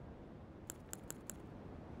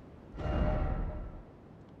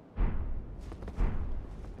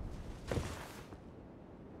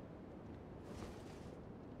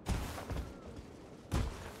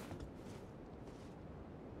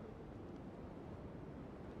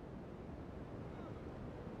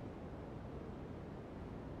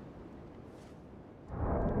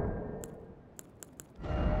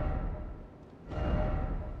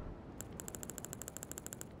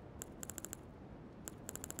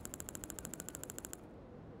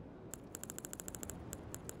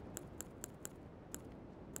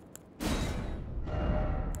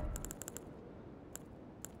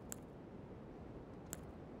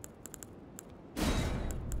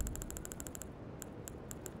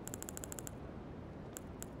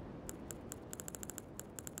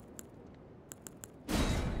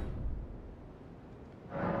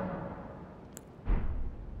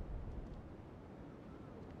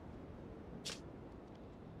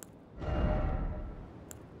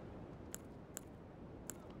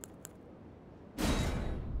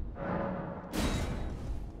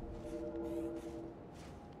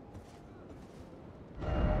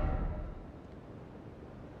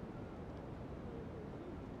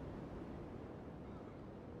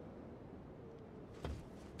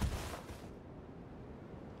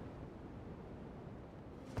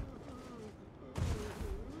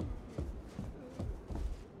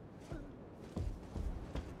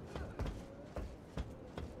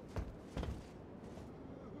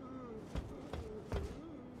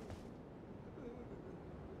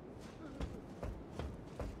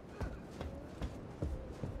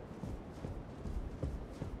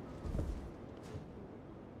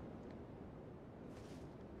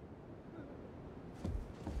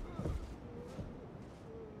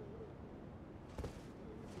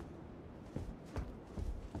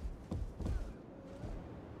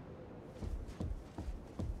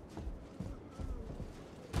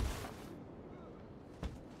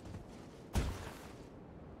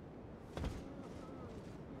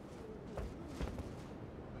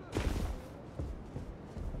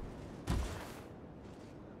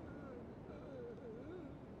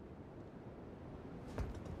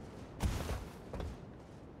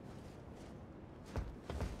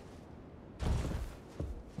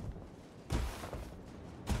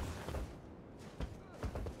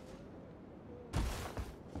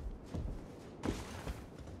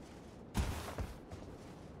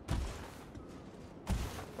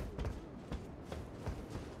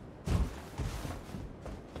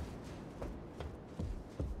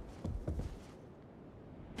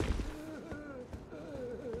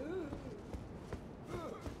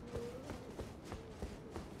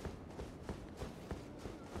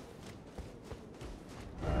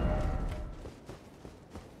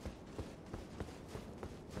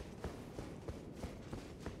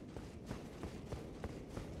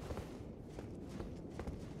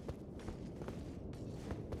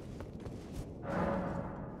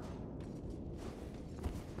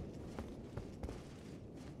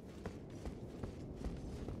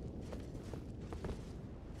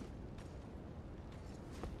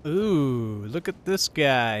 Ooh, look at this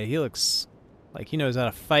guy. He looks like he knows how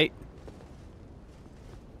to fight.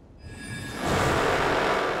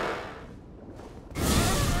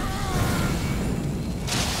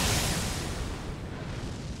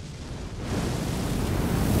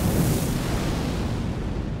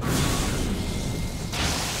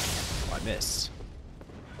 Oh, I missed.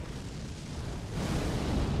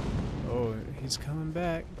 Oh, he's coming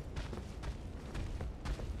back.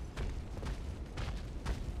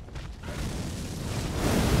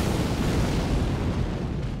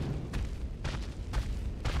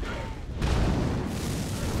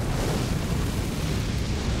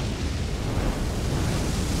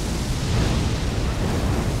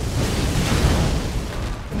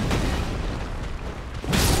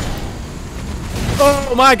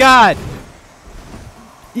 Oh my god!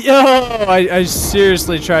 Yo! I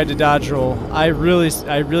seriously tried to dodge roll. I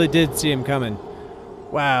really did see him coming.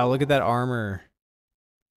 Wow, look at that armor.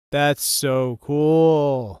 That's so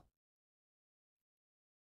cool.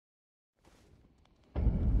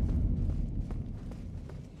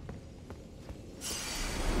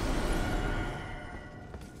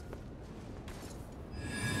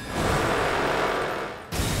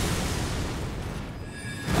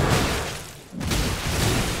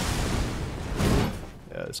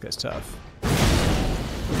 Yeah, this guy's tough.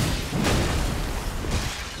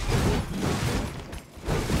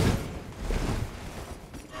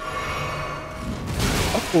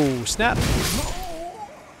 Oh, snap.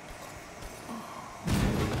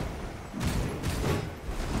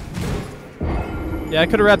 Yeah, I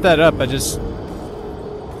could have wrapped that up.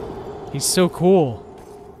 He's so cool.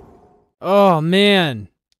 Oh, man.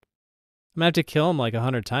 I'm gonna have to kill him like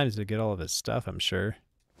 100 times to get all of his stuff, I'm sure.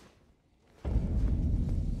 Alright.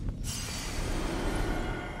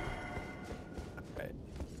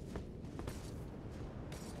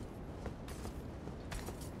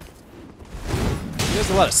 He does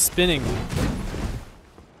a lot of spinning.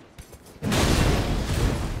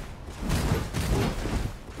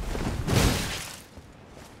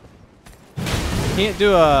 Can't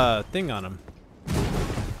do a thing on him.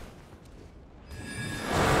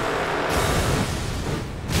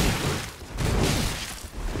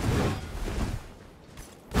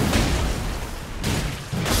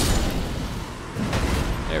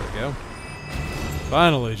 There we go.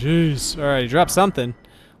 Finally, jeez. Alright, he dropped something.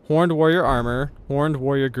 Horned Warrior Armor, Horned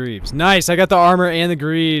Warrior Greaves. Nice, I got the armor and the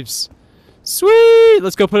greaves. Sweet!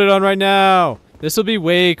 Let's go put it on right now. This will be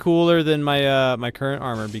way cooler than my my current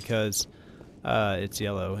armor because it's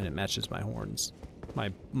yellow and it matches my horns. My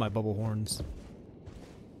bubble horns.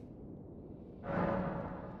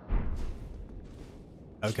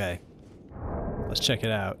 Okay. Let's check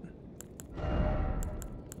it out.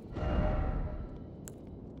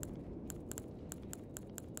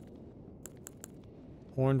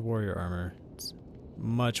 Horned Warrior Armor. It's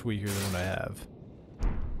much weaker than what I have.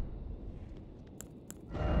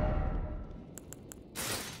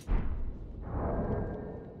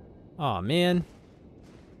 Aw, man.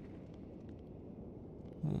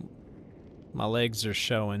 My legs are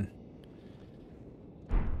showing.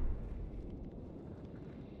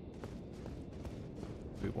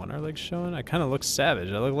 We want our legs showing? I kind of look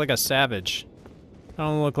savage. I look like a savage. I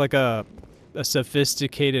don't look like a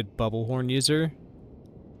sophisticated bubble horn user.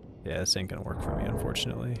 Yeah, this ain't gonna work for me,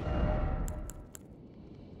 unfortunately.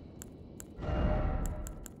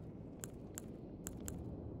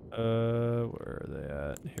 Where are they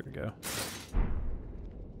at? Here we go.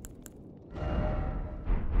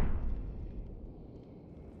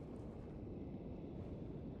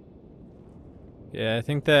 Yeah, I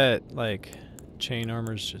think that, like, chain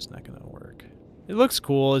armor's just not gonna work. It looks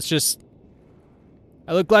cool, it's just...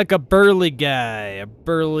 I look like a burly guy. A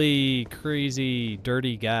burly, crazy,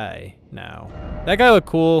 dirty guy now. That guy looked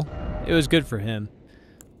cool. It was good for him.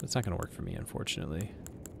 That's not gonna work for me, unfortunately.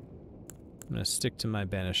 I'm gonna stick to my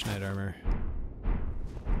Banished Knight armor.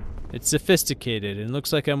 It's sophisticated and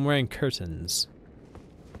looks like I'm wearing curtains.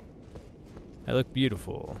 I look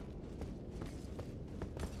beautiful.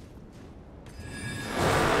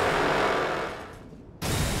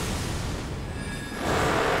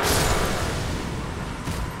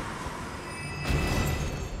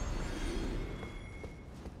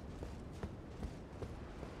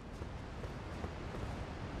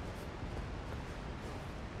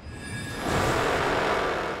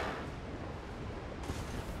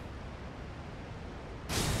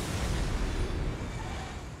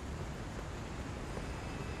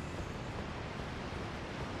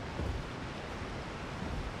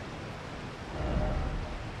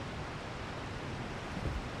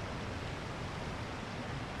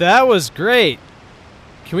 That was great.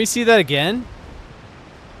 Can we see that again?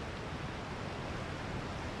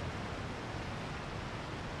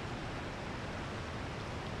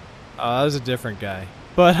 that was a different guy.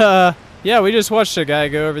 But, yeah, we just watched a guy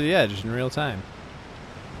go over the edge in real time.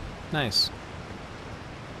 Nice.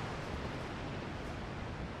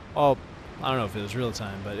 Well, I don't know if it was real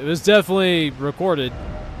time, but it was definitely recorded.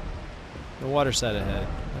 The water side ahead.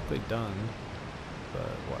 Luckily done. But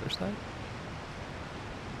water side?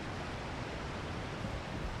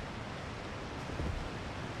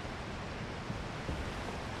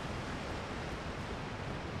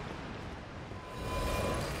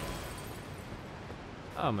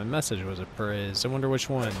 Oh, my message was appraised. I wonder which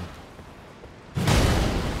one.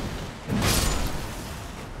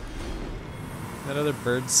 That other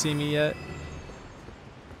bird see me yet?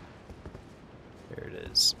 There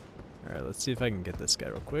it is. Alright, let's see if I can get this guy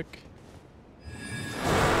real quick.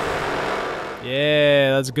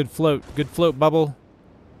 Yeah, that's a good float. Good float, Bubble.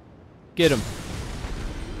 Get him.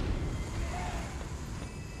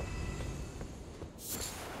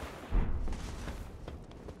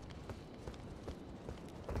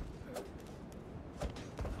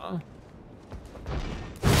 Oh.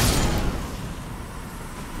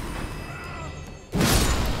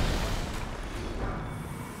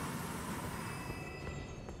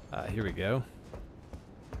 Here we go.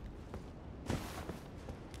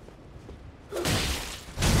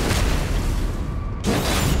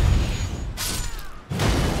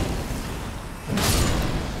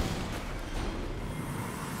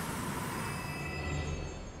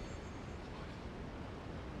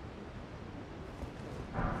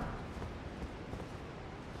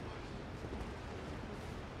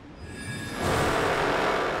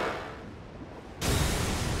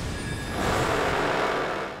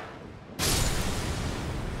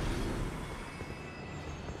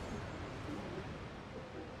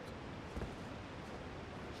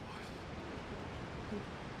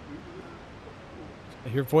 I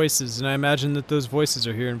hear voices, and I imagine that those voices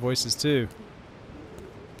are hearing voices too.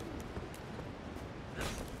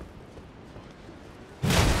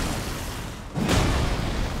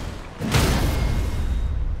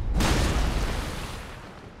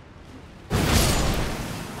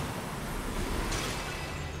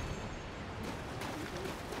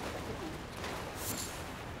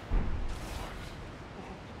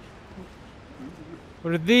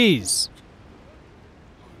 What are these?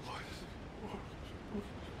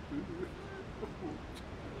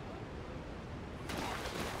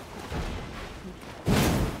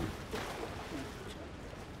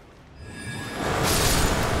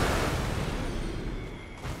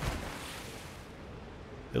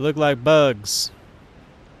 They look like bugs.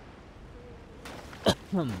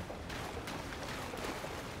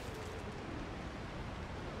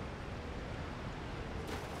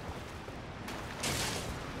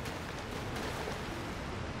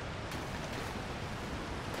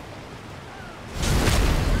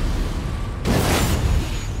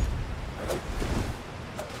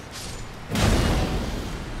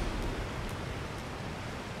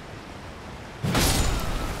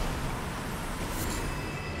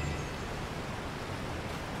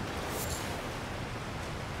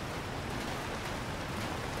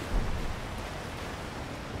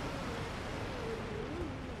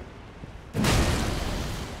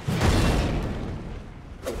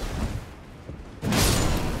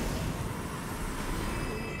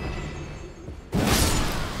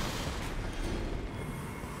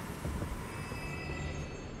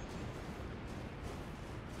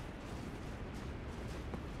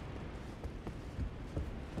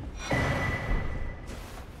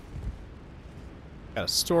 Got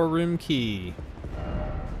a storeroom key.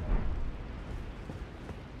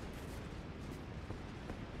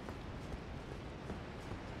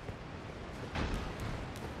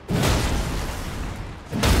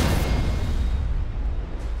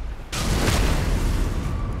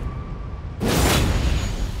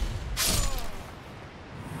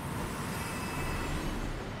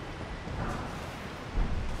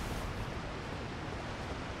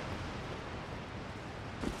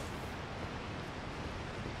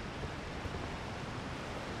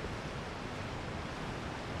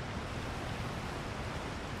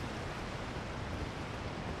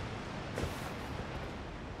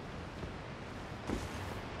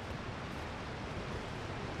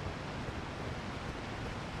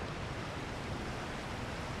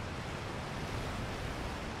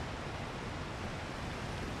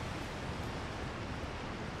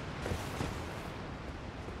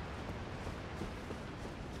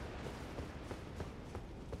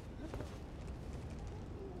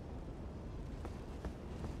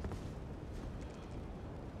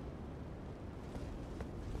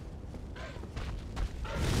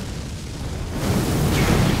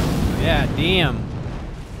 Yeah, damn.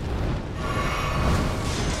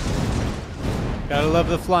 Gotta love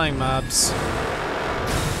the flying mobs.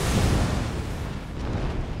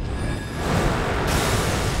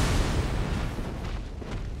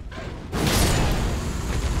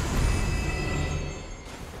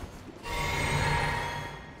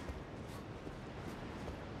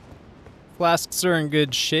 Flasks are in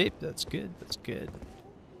good shape. That's good. That's good.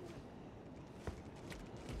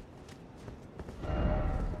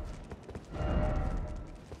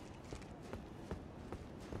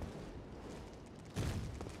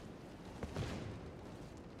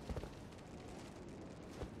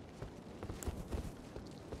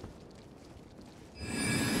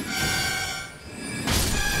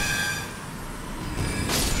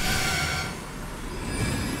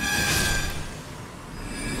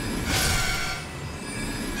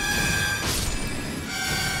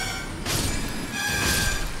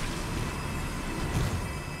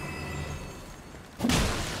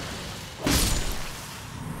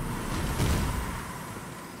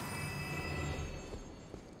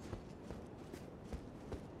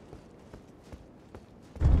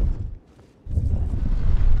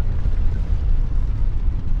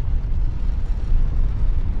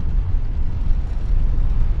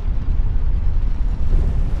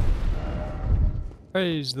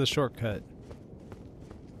 Praise the shortcut.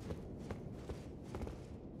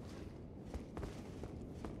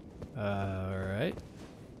 Alright.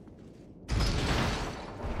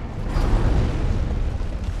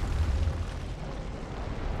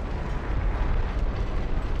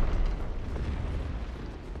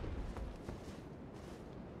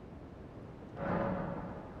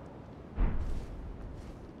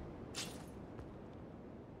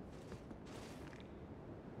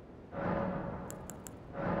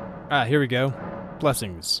 Ah, here we go.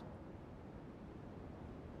 Blessings.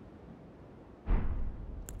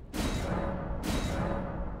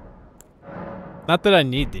 Not that I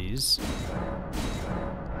need these.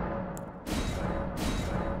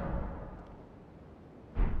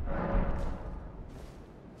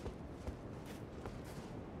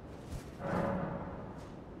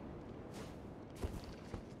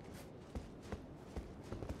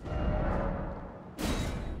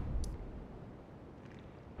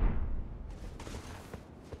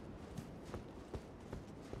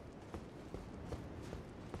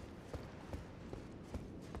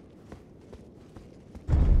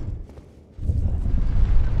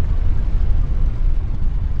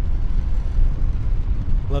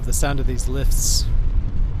 Love the sound of these lifts.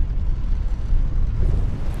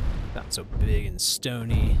 Not so big and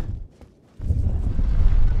stony.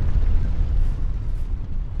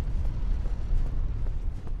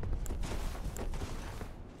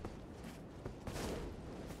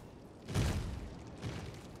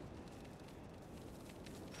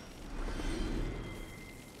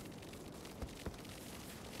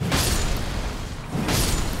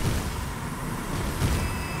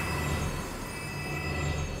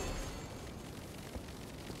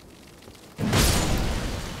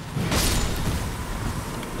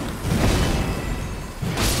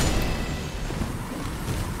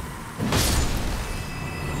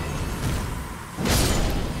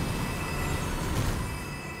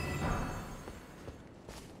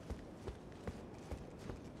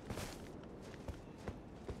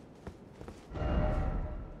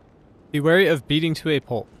 Be wary of beating to a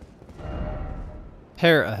pulp.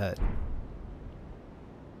 Pair ahead.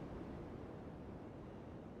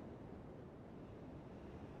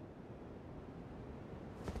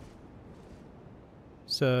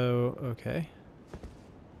 So, okay.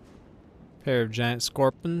 Pair of giant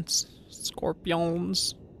scorpions.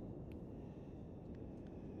 Scorpions.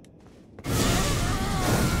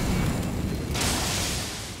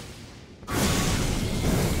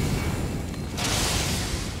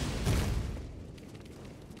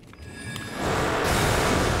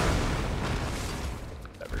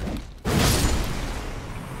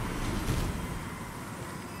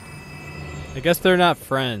 I guess they're not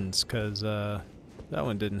friends, because that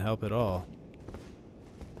one didn't help at all.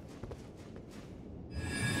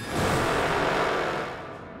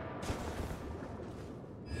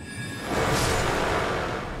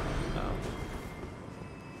 Oh.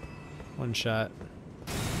 One shot.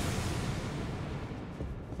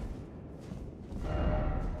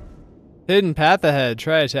 Hidden path ahead.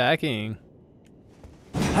 Try attacking.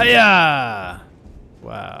 Hiya!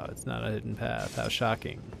 Wow, it's not a hidden path. How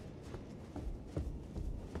shocking.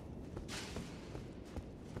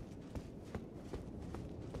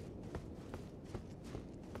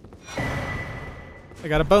 I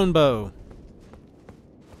got a bone bow.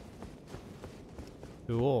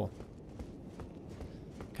 Cool.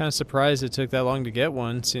 Kind of surprised it took that long to get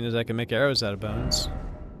one, seeing as I can make arrows out of bones.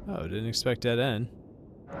 Oh, didn't expect dead end.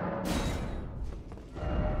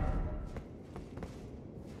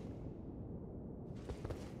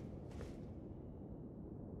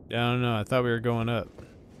 Yeah, I don't know. I thought we were going up.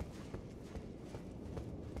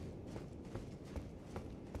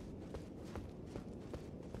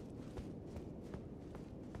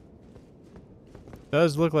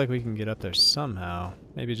 Does look like we can get up there somehow.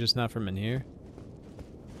 Maybe just not from in here.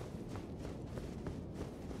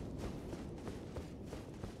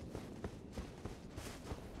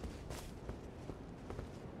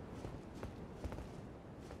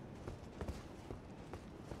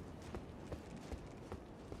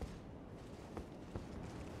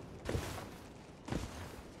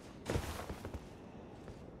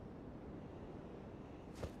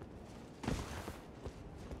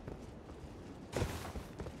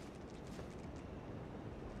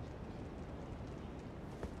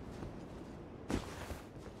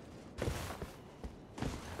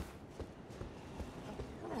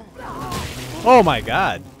 Oh my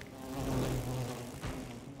god.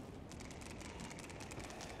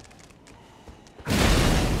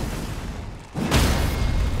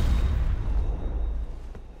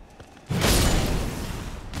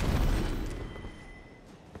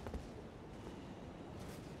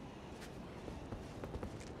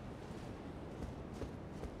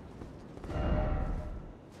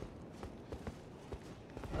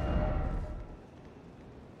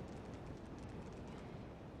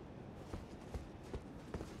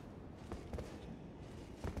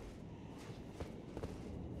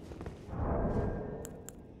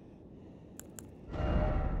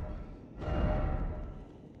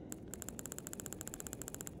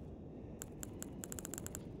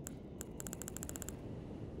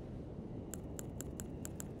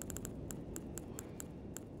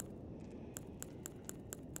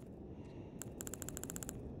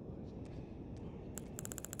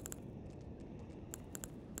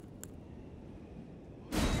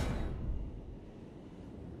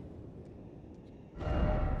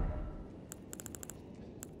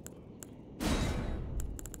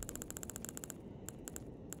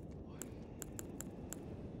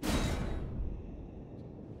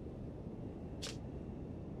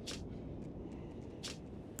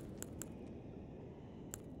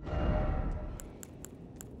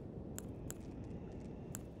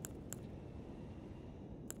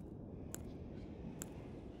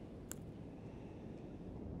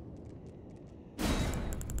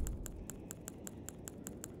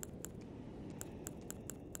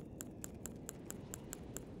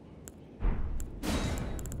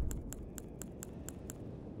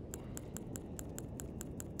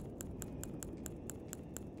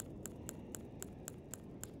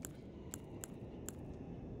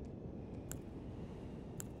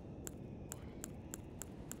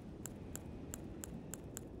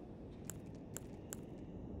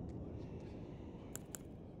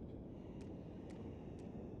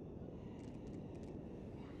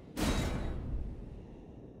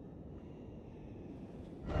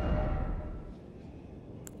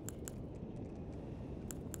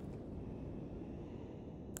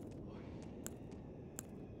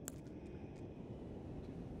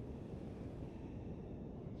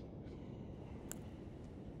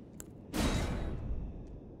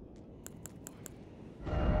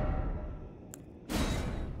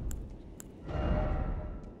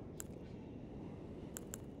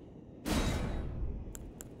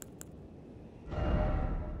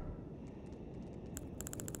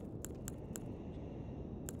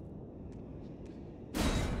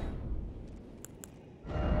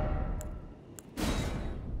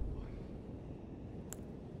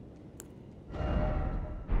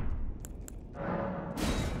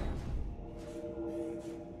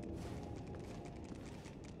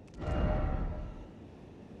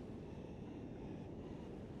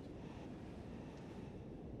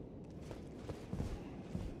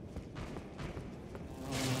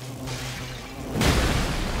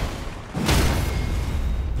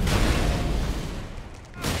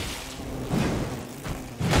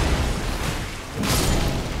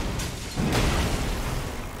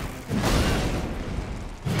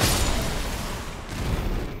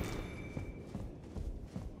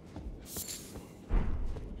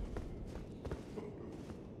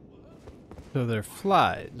 So they're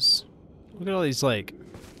flies. Look at all these, like,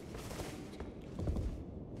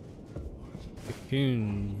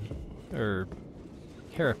 cocoon or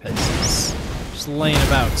carapaces just laying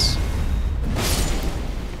about.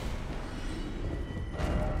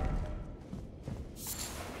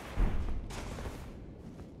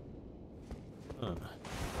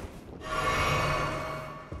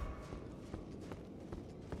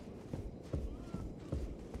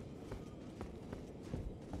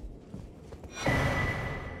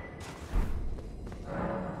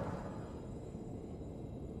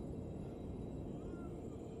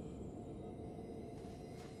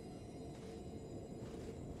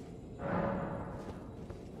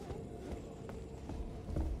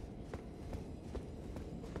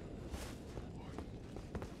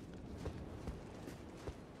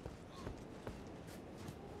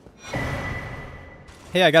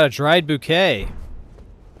 Hey, I got a dried bouquet.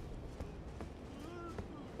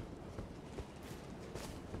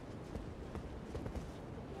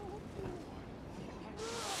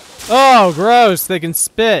 Oh, gross. They can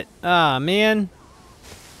spit. Ah, man.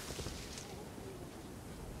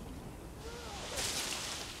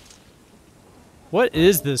 What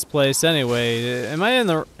is this place anyway? Am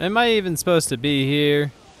I even supposed to be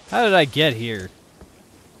here? How did I get here?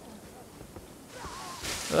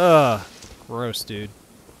 Ugh. Gross, dude.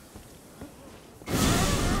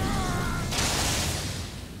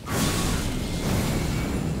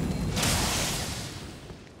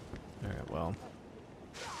 Alright, well.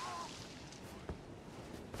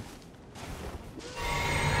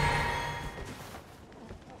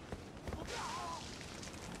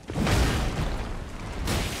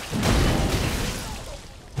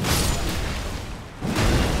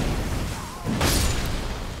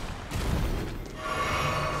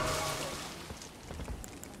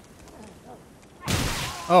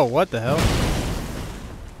 Oh, what the hell?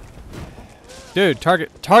 Dude, target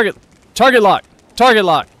lock! Target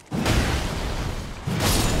lock!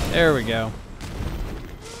 There we go.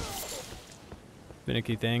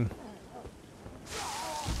 Finicky thing.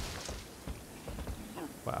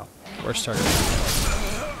 Wow. Worst target.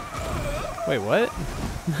 Wait, what?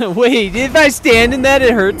 Wait, if I stand in that,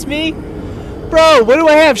 it hurts me? Bro, what do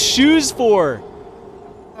I have shoes for?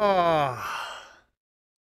 Oh.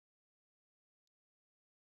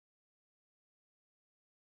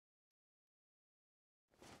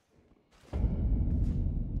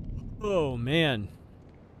 Oh, man.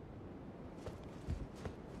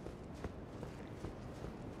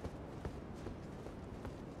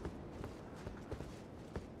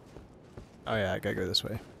 Oh yeah, I gotta go this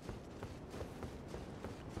way.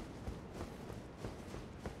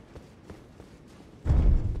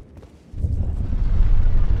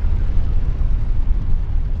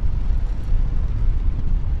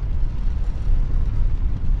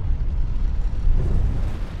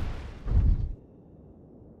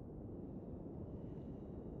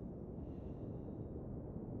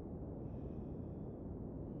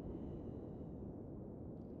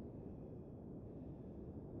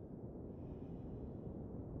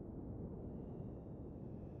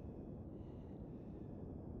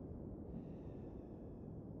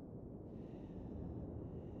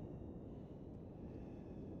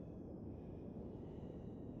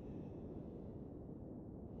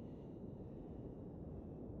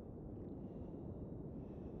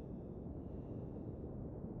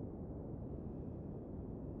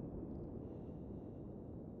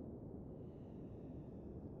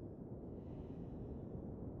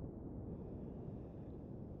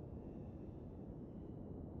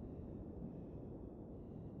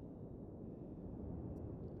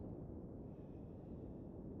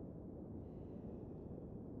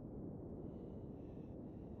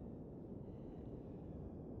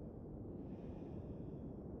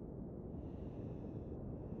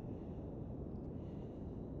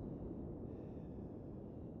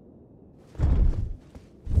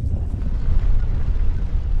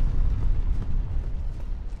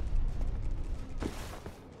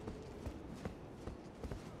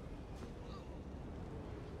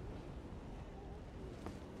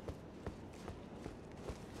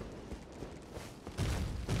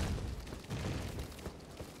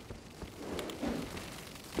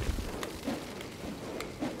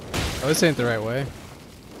 Oh, this ain't the right way.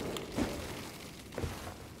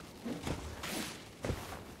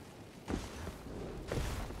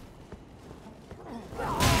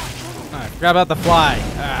 Alright, forgot about the fly.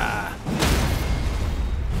 Ah.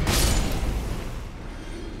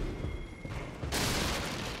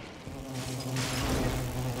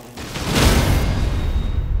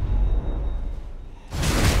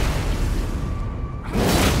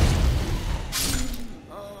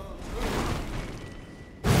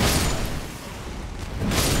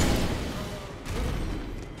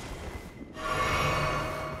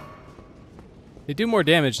 They do more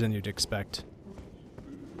damage than you'd expect.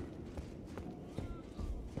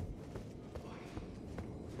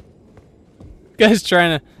 Guy's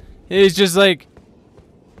trying to... He's just like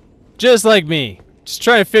me. Just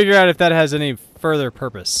trying to figure out if that has any further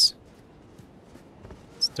purpose.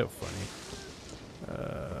 It's so funny.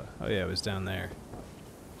 Oh yeah, it was down there.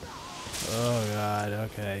 Oh god,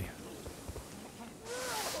 okay.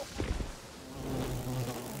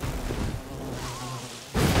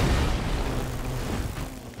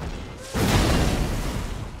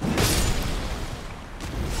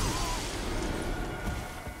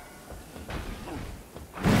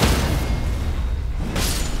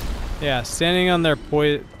 Yeah, standing on their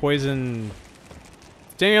poison...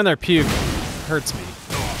 Standing on their puke hurts me.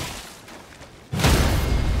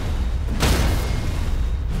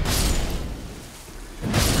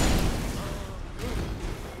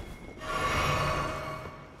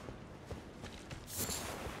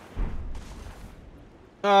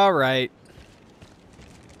 Alright.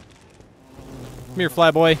 Come here,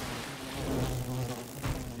 flyboy.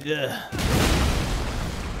 Yeah.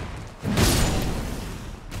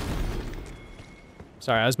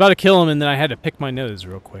 Sorry, I was about to kill him and then I had to pick my nose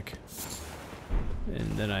real quick.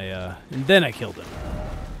 And then I killed him.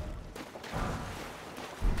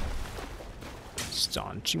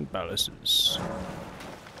 Staunching balances.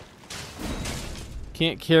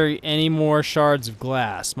 Can't carry any more shards of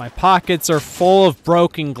glass. My pockets are full of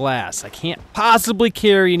broken glass. I can't possibly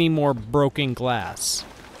carry any more broken glass.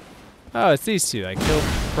 Oh, it's these two I killed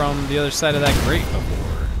from the other side of that grate before.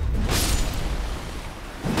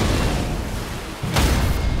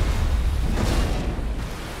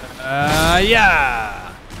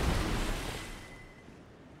 Yeah!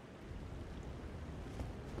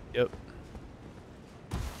 Yep.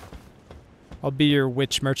 I'll be your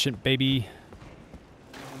witch merchant, baby.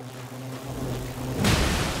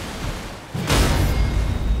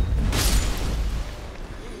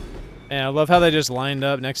 And I love how they just lined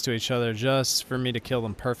up next to each other just for me to kill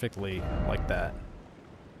them perfectly like that.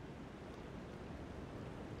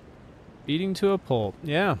 Beating to a pulp.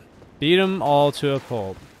 Yeah. Beat them all to a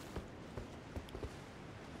pulp.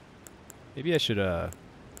 Maybe I should,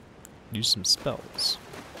 use some spells.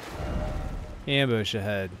 Ambush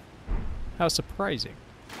ahead. How surprising.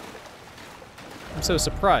 I'm so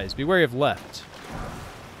surprised. Be wary of left.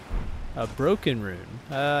 A broken rune.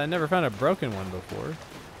 I never found a broken one before.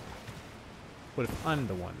 What if I'm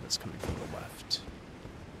the one that's coming from the left?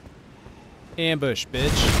 Ambush, bitch.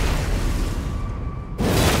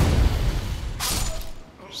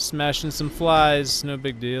 Smashing some flies, no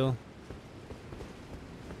big deal.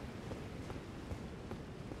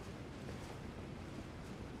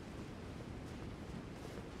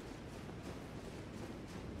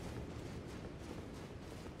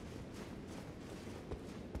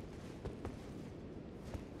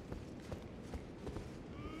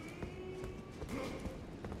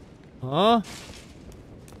 Huh?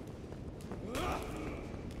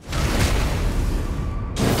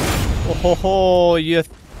 Oh ho ho, you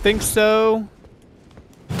think so?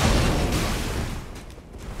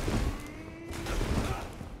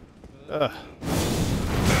 Ugh.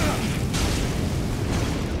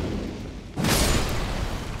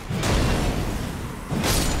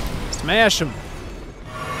 Smash him.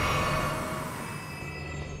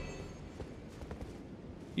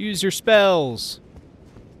 Use your spells.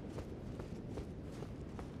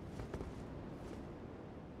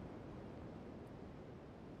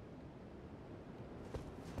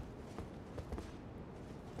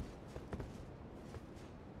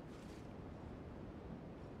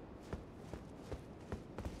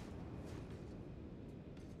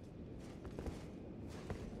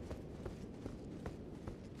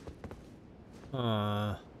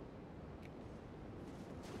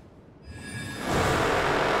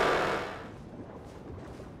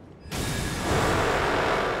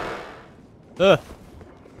 Ugh.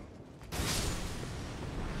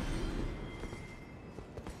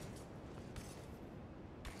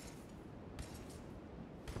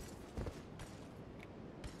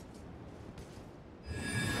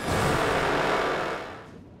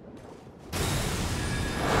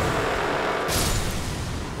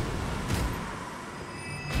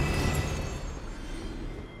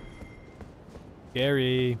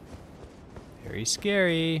 Scary. Very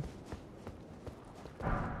scary.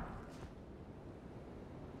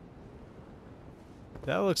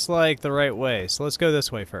 That looks like the right way, so let's go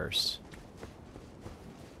this way first.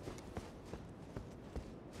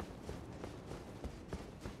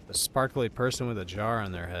 A sparkly person with a jar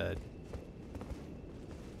on their head.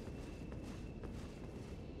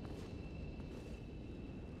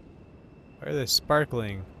 Why are they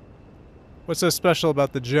sparkling? What's so special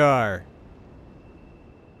about the jar?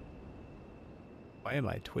 Why am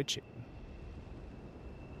I twitching?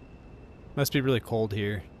 Must be really cold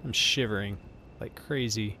here. I'm shivering like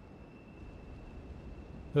crazy.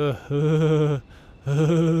 Yeah.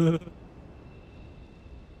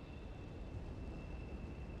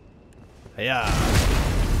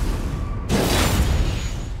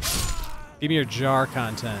 Give me your jar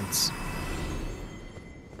contents.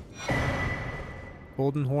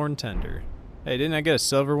 Golden horn tender. Hey, didn't I get a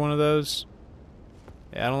silver one of those?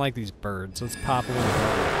 Yeah, I don't like these birds. Let's pop a little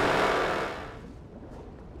bird.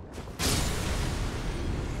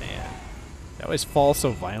 Man, they always fall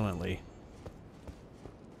so violently.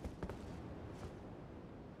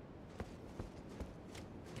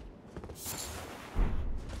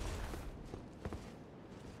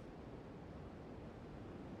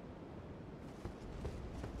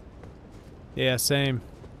 Yeah, same.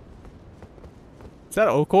 Is that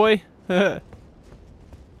Okoi?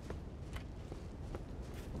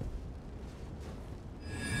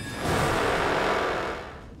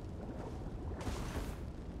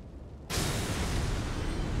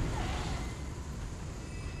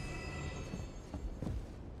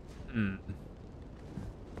 Hmm.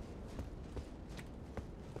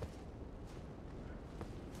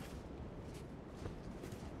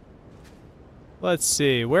 Let's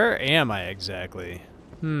see. Where am I exactly?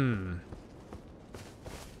 Hmm.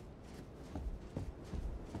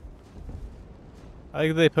 I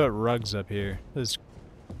think they put rugs up here. This.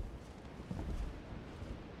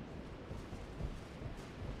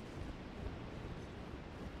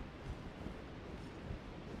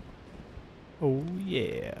 Oh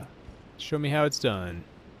yeah. Show me how it's done.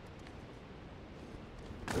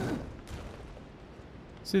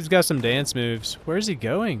 This dude's got some dance moves. Where's he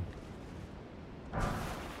going?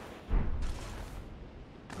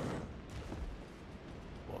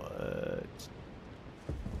 What?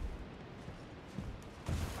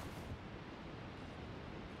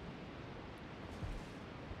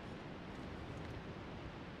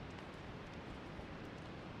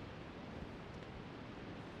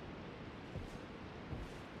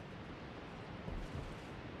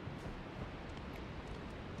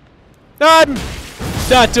 I'm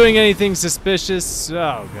not doing anything suspicious.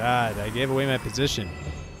 Oh god, I gave away my position.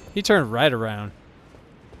 He turned right around.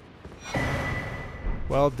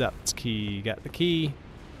 Well, depth key. Got the key.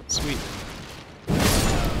 Sweet.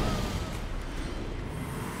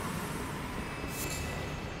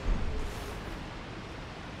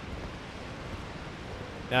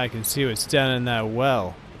 Now I can see what's down in that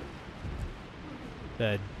well.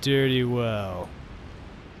 That dirty well.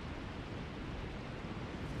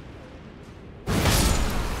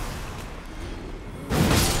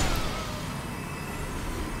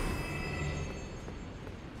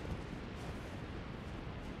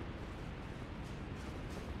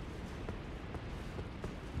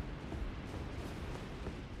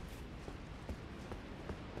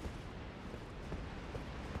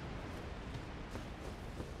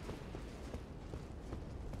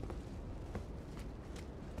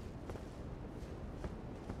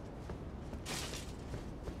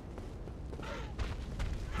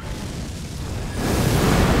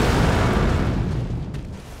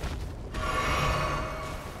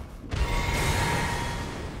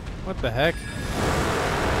 What the heck?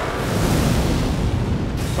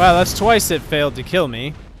 Wow, that's twice it failed to kill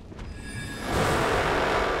me.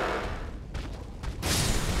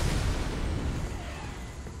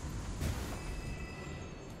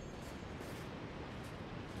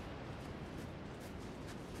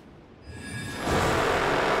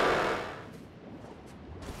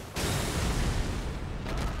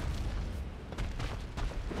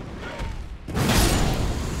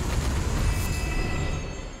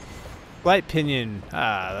 Light pinion.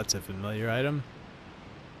 Ah, that's a familiar item.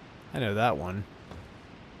 I know that one.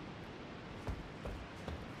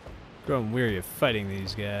 Growing weary of fighting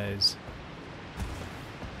these guys.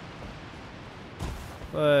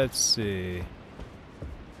 Let's see.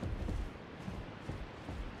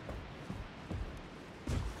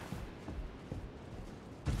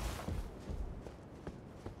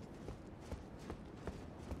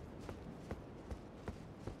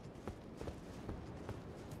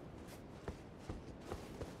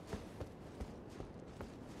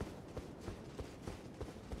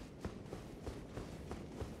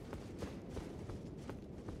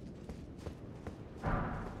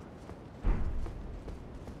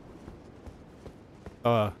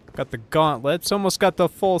 Got the gauntlets. Almost got the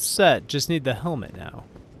full set. Just need the helmet now.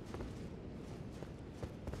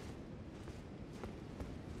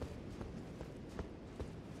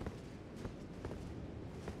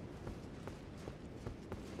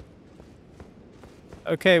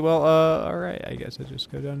 Okay, well, alright. I guess I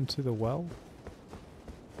just go down to the well.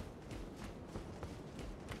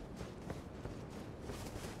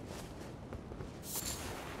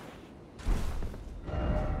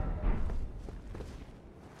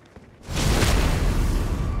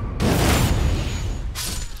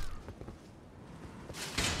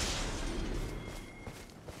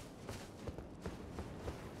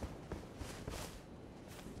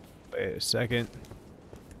 Wait a second.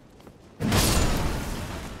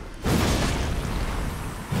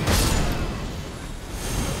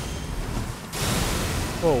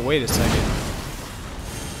 Oh, wait a second.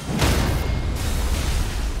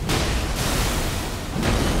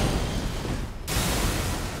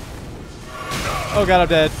 Oh god, I'm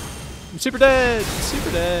dead. I'm super dead.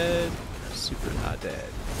 Super dead. Super not dead.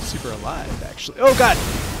 Super alive, actually. Oh god!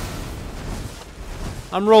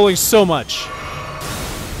 I'm rolling so much.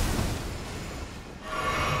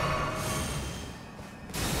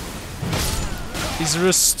 He's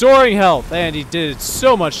restoring health, and he did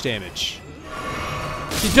so much damage.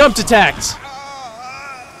 He jumped attacked.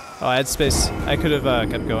 Oh, I had space. I could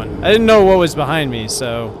have kept going. I didn't know what was behind me,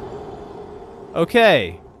 so...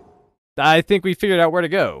 Okay. I think we figured out where to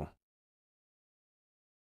go.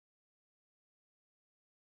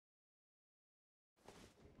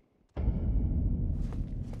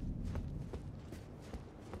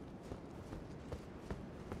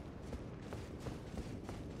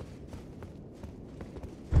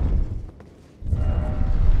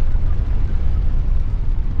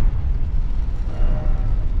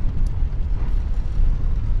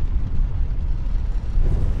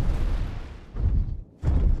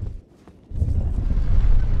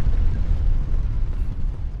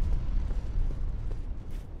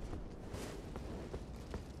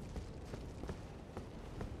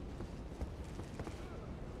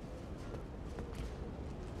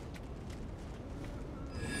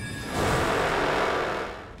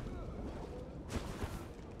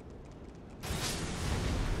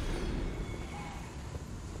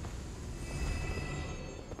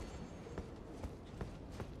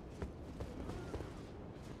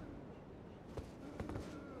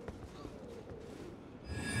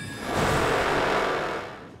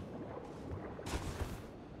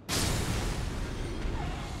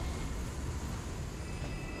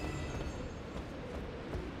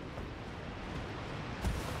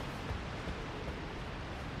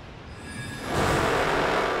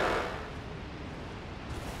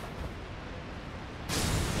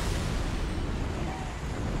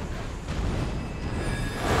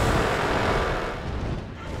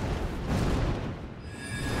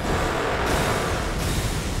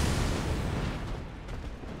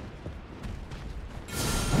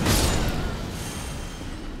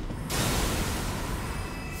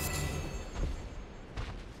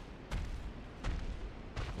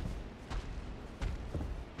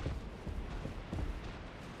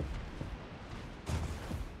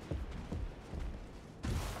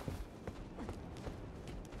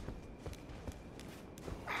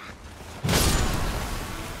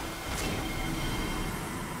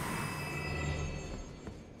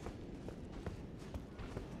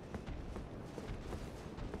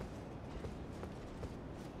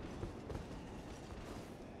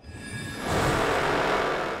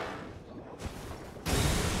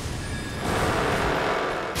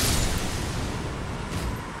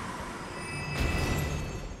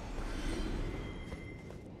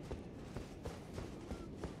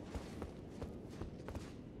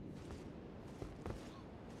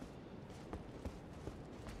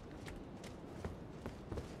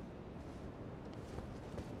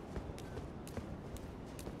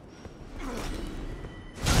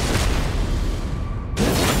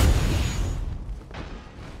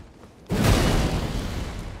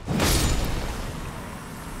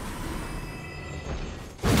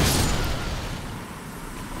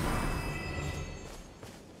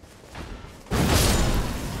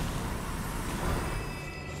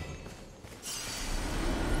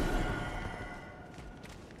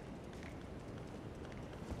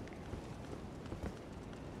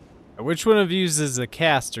 Which one of you is the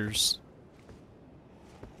casters?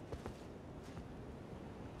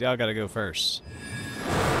 Y'all gotta go first.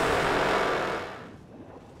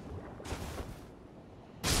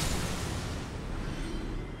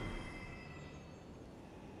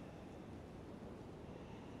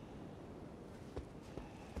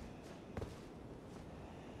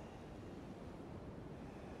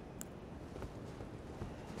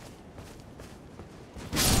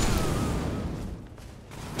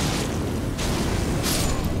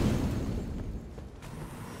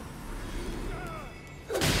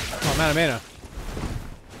 Oh, I'm out of mana.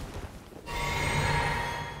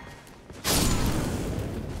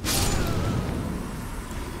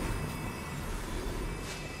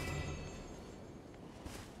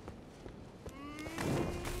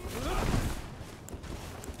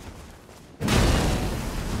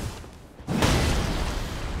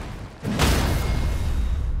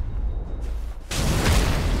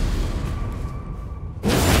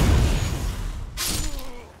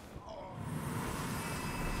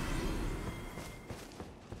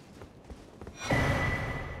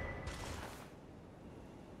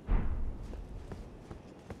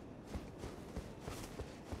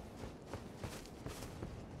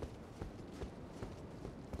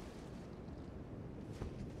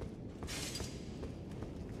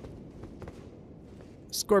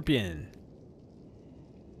 Scorpion.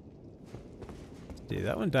 Dude,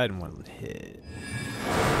 that one died in one hit.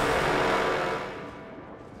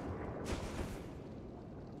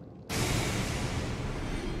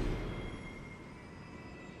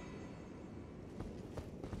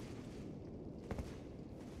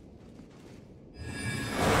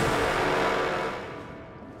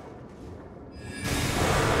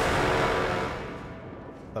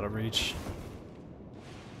 That'll reach.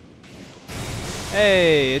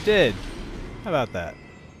 Hey, it did. How about that?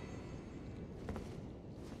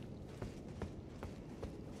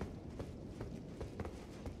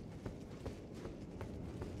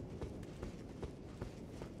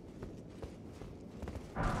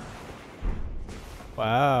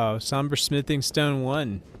 Wow, Somber Smithing Stone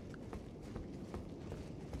 1.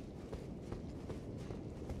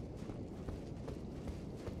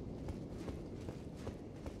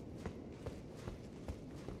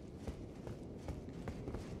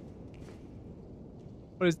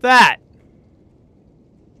 What is that?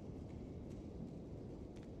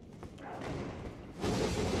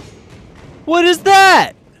 What is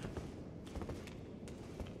that?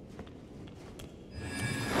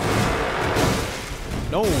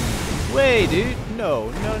 No way, dude.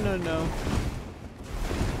 No, no, no, no.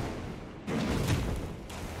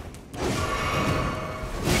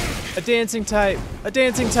 A dancing type. A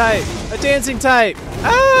dancing type. A dancing type.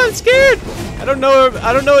 Ah, I'm scared. I don't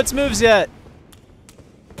know its moves yet.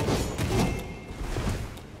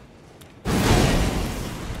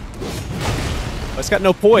 Oh, it's got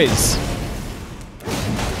no poise.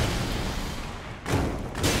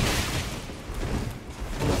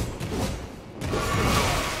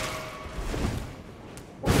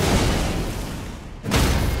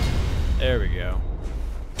 There we go.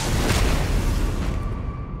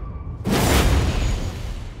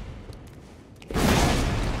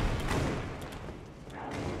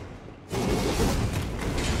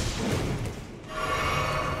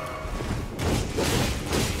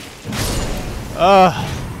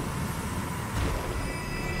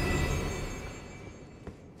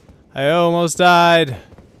 I almost died.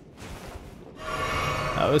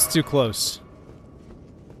 That was too close.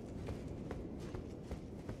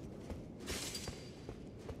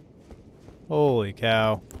 Holy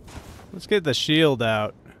cow. Let's get the shield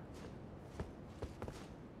out.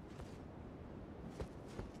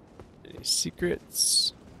 Any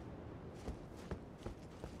secrets?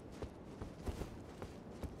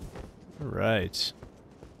 Alright.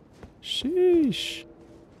 Sheesh.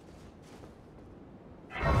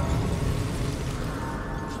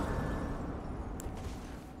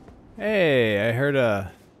 Hey, I heard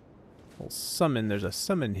a little summon. There's a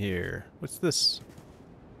summon here. What's this?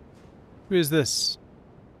 Who is this?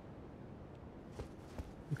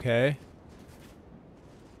 Okay.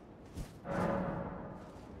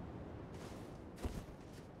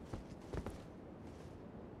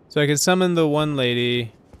 So I can summon the one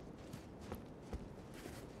lady.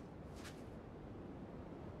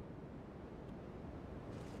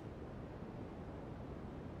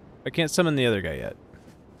 I can't summon the other guy yet.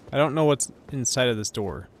 I don't know what's inside of this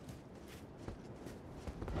door.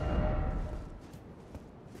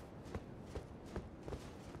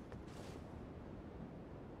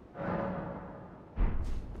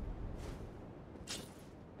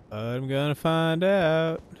 I'm gonna find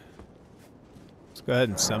out. Let's go ahead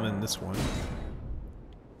and summon this one.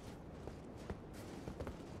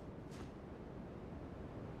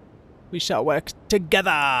 We shall work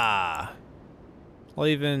together! I'll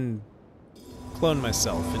even clone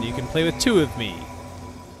myself, and you can play with two of me.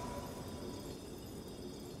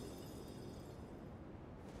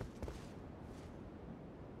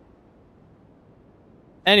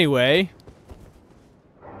 Anyway,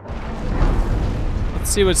 let's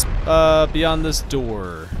see what's beyond this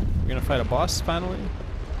door. We're gonna fight a boss finally?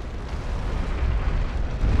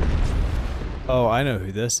 Oh, I know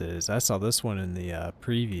who this is. I saw this one in the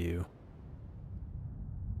preview.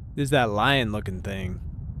 This is that lion looking thing.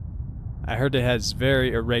 I heard it has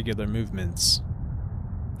very irregular movements.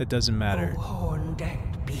 It doesn't matter. O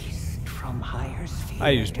horn-decked beast from higher sphere I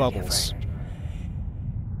use bubbles. delivered.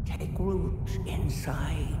 Take root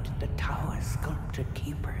inside the tower sculpted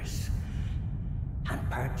keepers,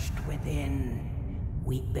 and perched within,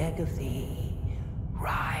 we beg of thee,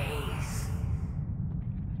 rise.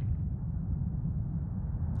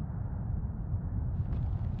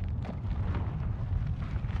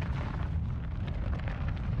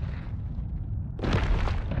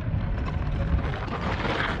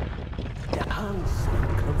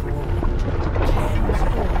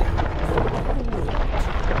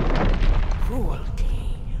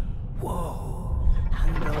 Cruelty, woe,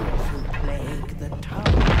 and those who plague the tower.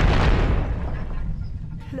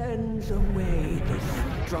 Cleanse away this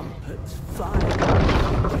strumpet's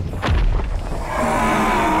vile.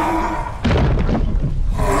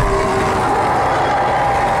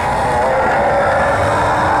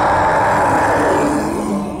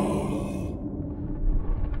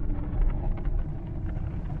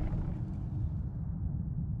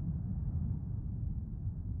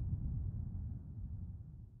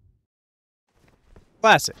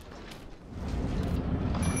 Classic.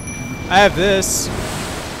 I have this.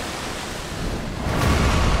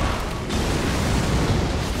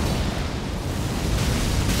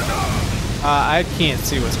 I can't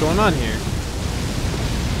see what's going on here.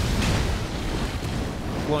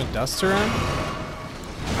 Blowing dust around?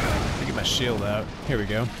 Let me get my shield out. Here we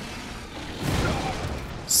go.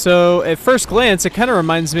 So, at first glance, it kind of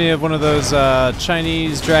reminds me of one of those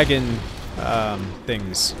Chinese dragon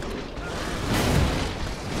things.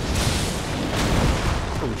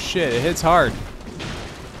 Oh shit, it hits hard.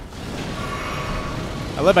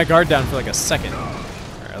 I let my guard down for like a second.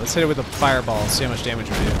 Alright, let's hit it with a fireball, see how much damage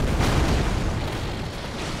we do.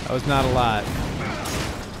 That was not a lot.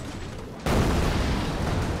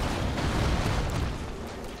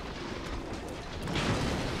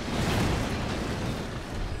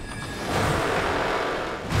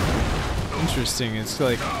 Interesting, it's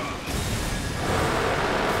like...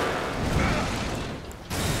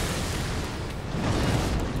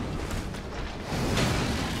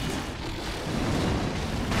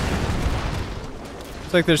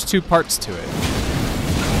 It's like there's two parts to it.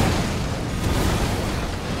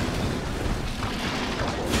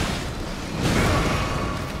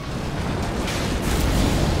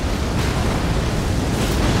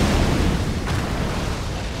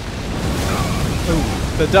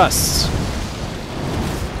 Ooh, the dust.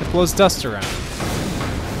 It blows dust around.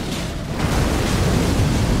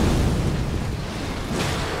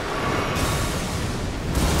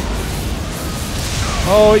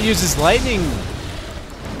 Oh, it uses lightning.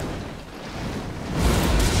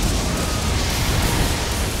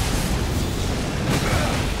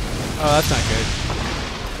 Oh, that's not good.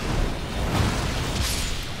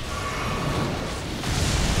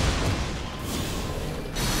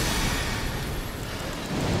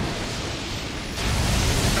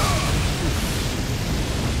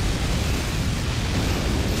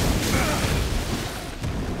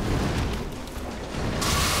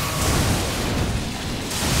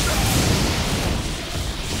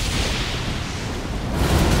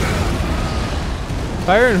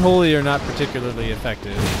 Fire and Holy are not particularly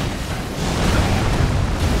effective.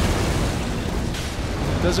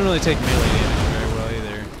 It doesn't really take melee damage very well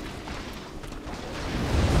either.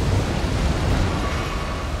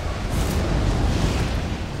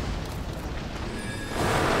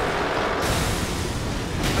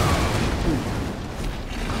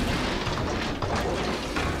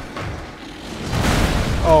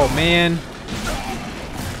 Oh man.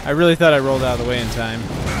 I really thought I rolled out of the way in time.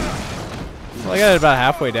 Well, I got it about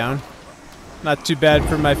halfway down. Not too bad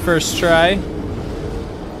for my first try.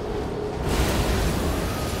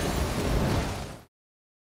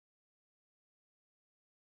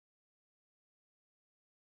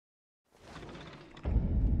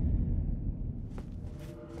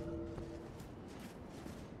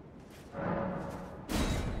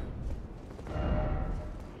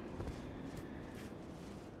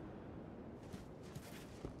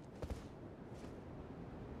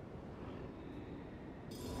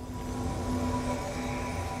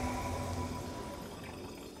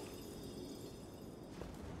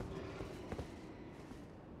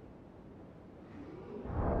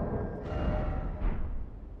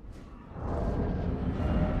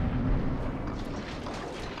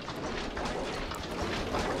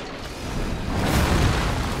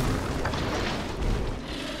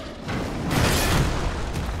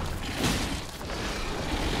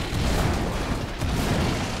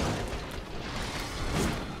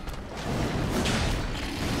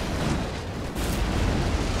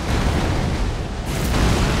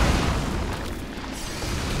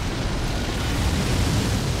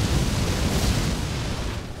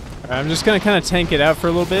 I'm just gonna kind of tank it out for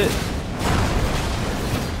a little bit.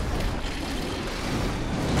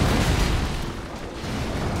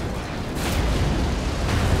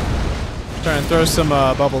 Try and throw some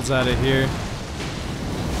bubbles at it here.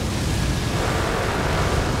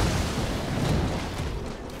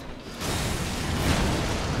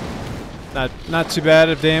 Not too bad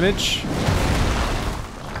of damage.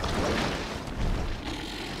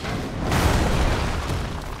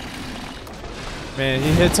 Man,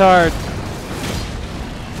 he hits hard.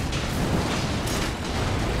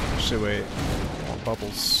 Actually, wait. I want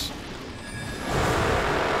bubbles.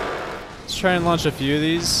 Let's try and launch a few of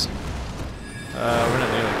these. We're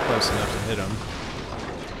not nearly close enough to hit him.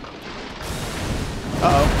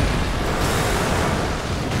 Uh-oh.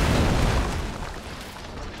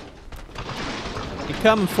 He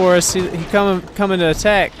coming for us. He coming to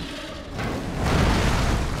attack.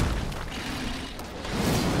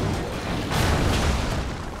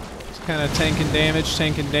 Kind of tanking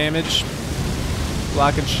damage,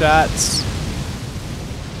 blocking shots.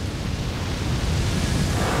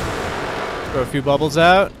 Throw a few bubbles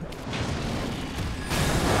out.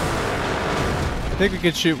 I think we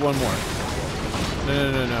could shoot one more.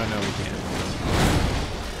 No, we can't.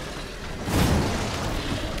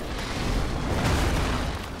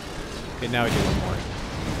 Okay, now we do one more.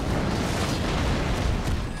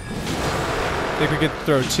 I think we could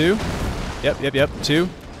throw two. Yep, two.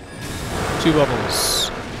 Two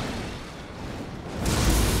bubbles.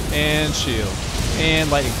 And shield.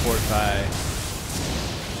 And lightning fortify.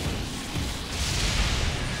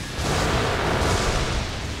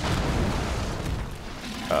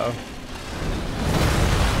 Uh-oh.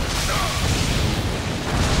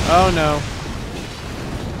 Oh no.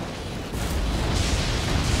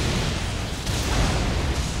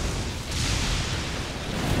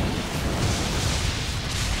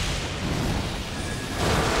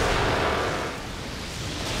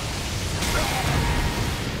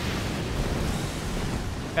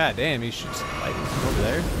 God damn, he shoots lightning from over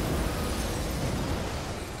there.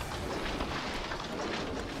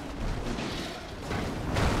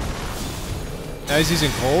 Now he's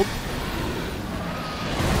using cold.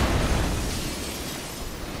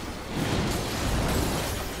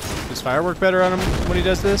 Does fire work better on him when he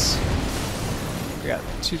does this? I got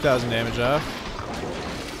 2,000 damage off.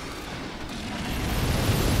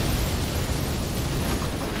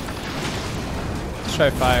 Let's try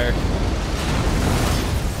fire.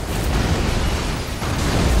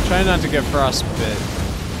 Try not to get frostbite.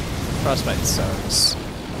 Frostbite sucks.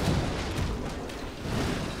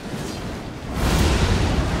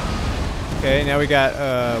 Okay, now we got,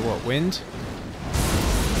 what, wind?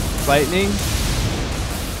 Lightning?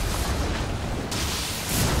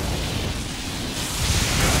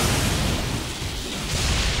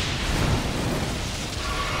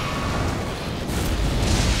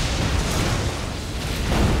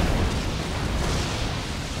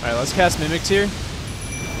 Alright, let's cast Mimics here.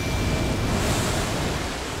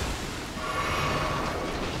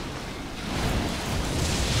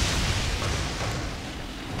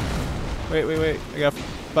 Wait. I gotta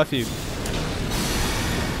buff you.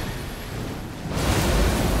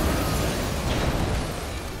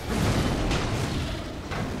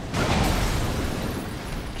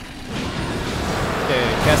 Okay,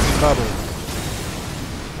 casting bubble.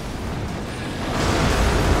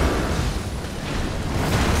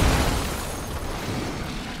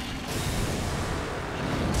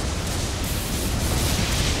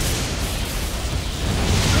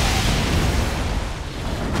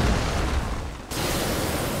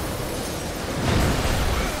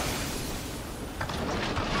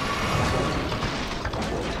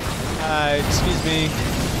 Excuse me.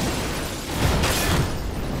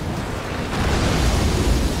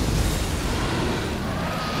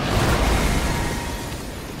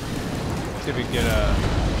 See if we can get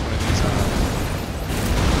one of these on.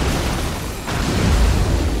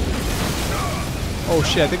 Oh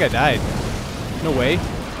shit, I think I died. No way.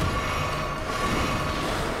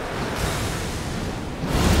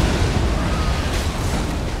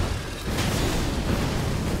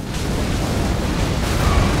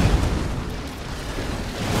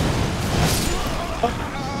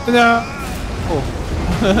 No. Oh.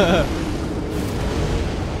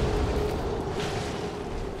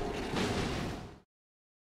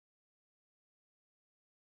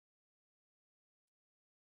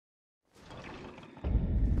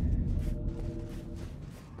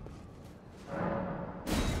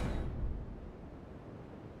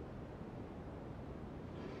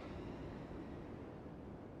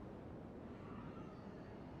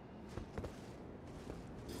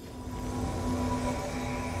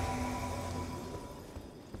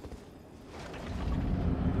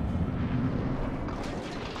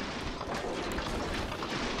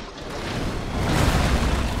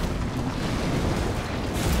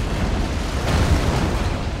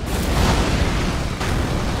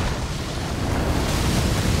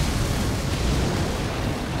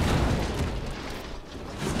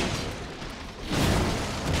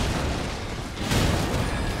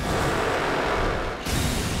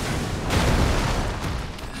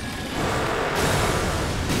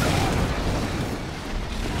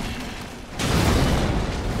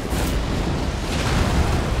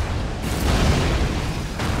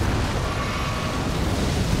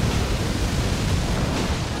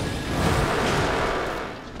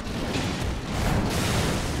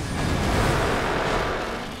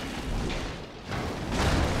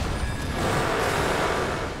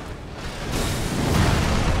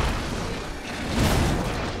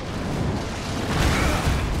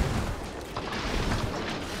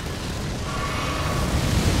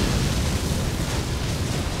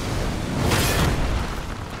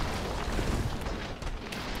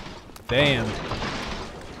 Damn.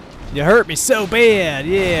 You hurt me so bad.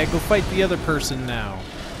 Yeah, go fight the other person now.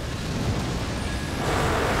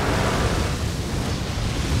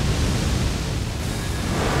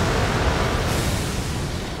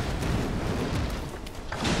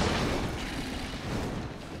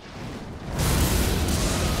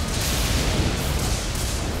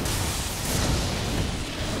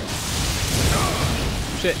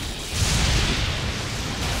 Shit.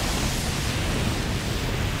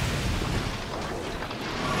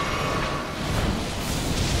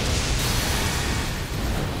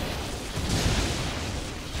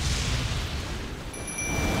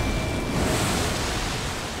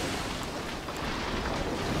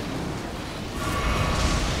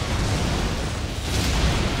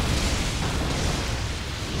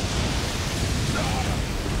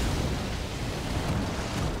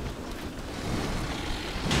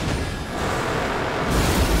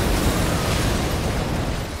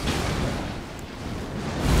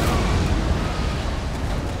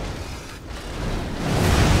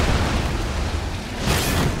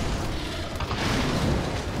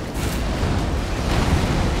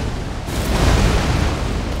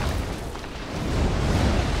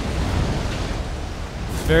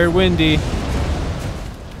 Very windy.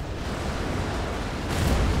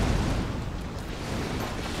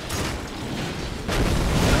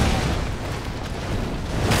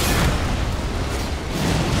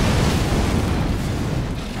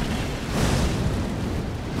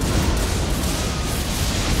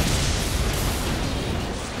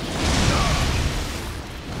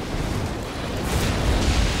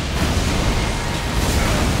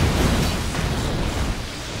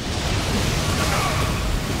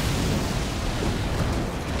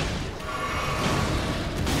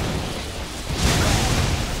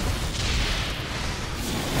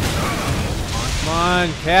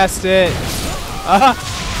 Cast it.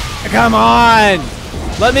 Come on!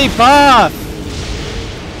 Let me buff!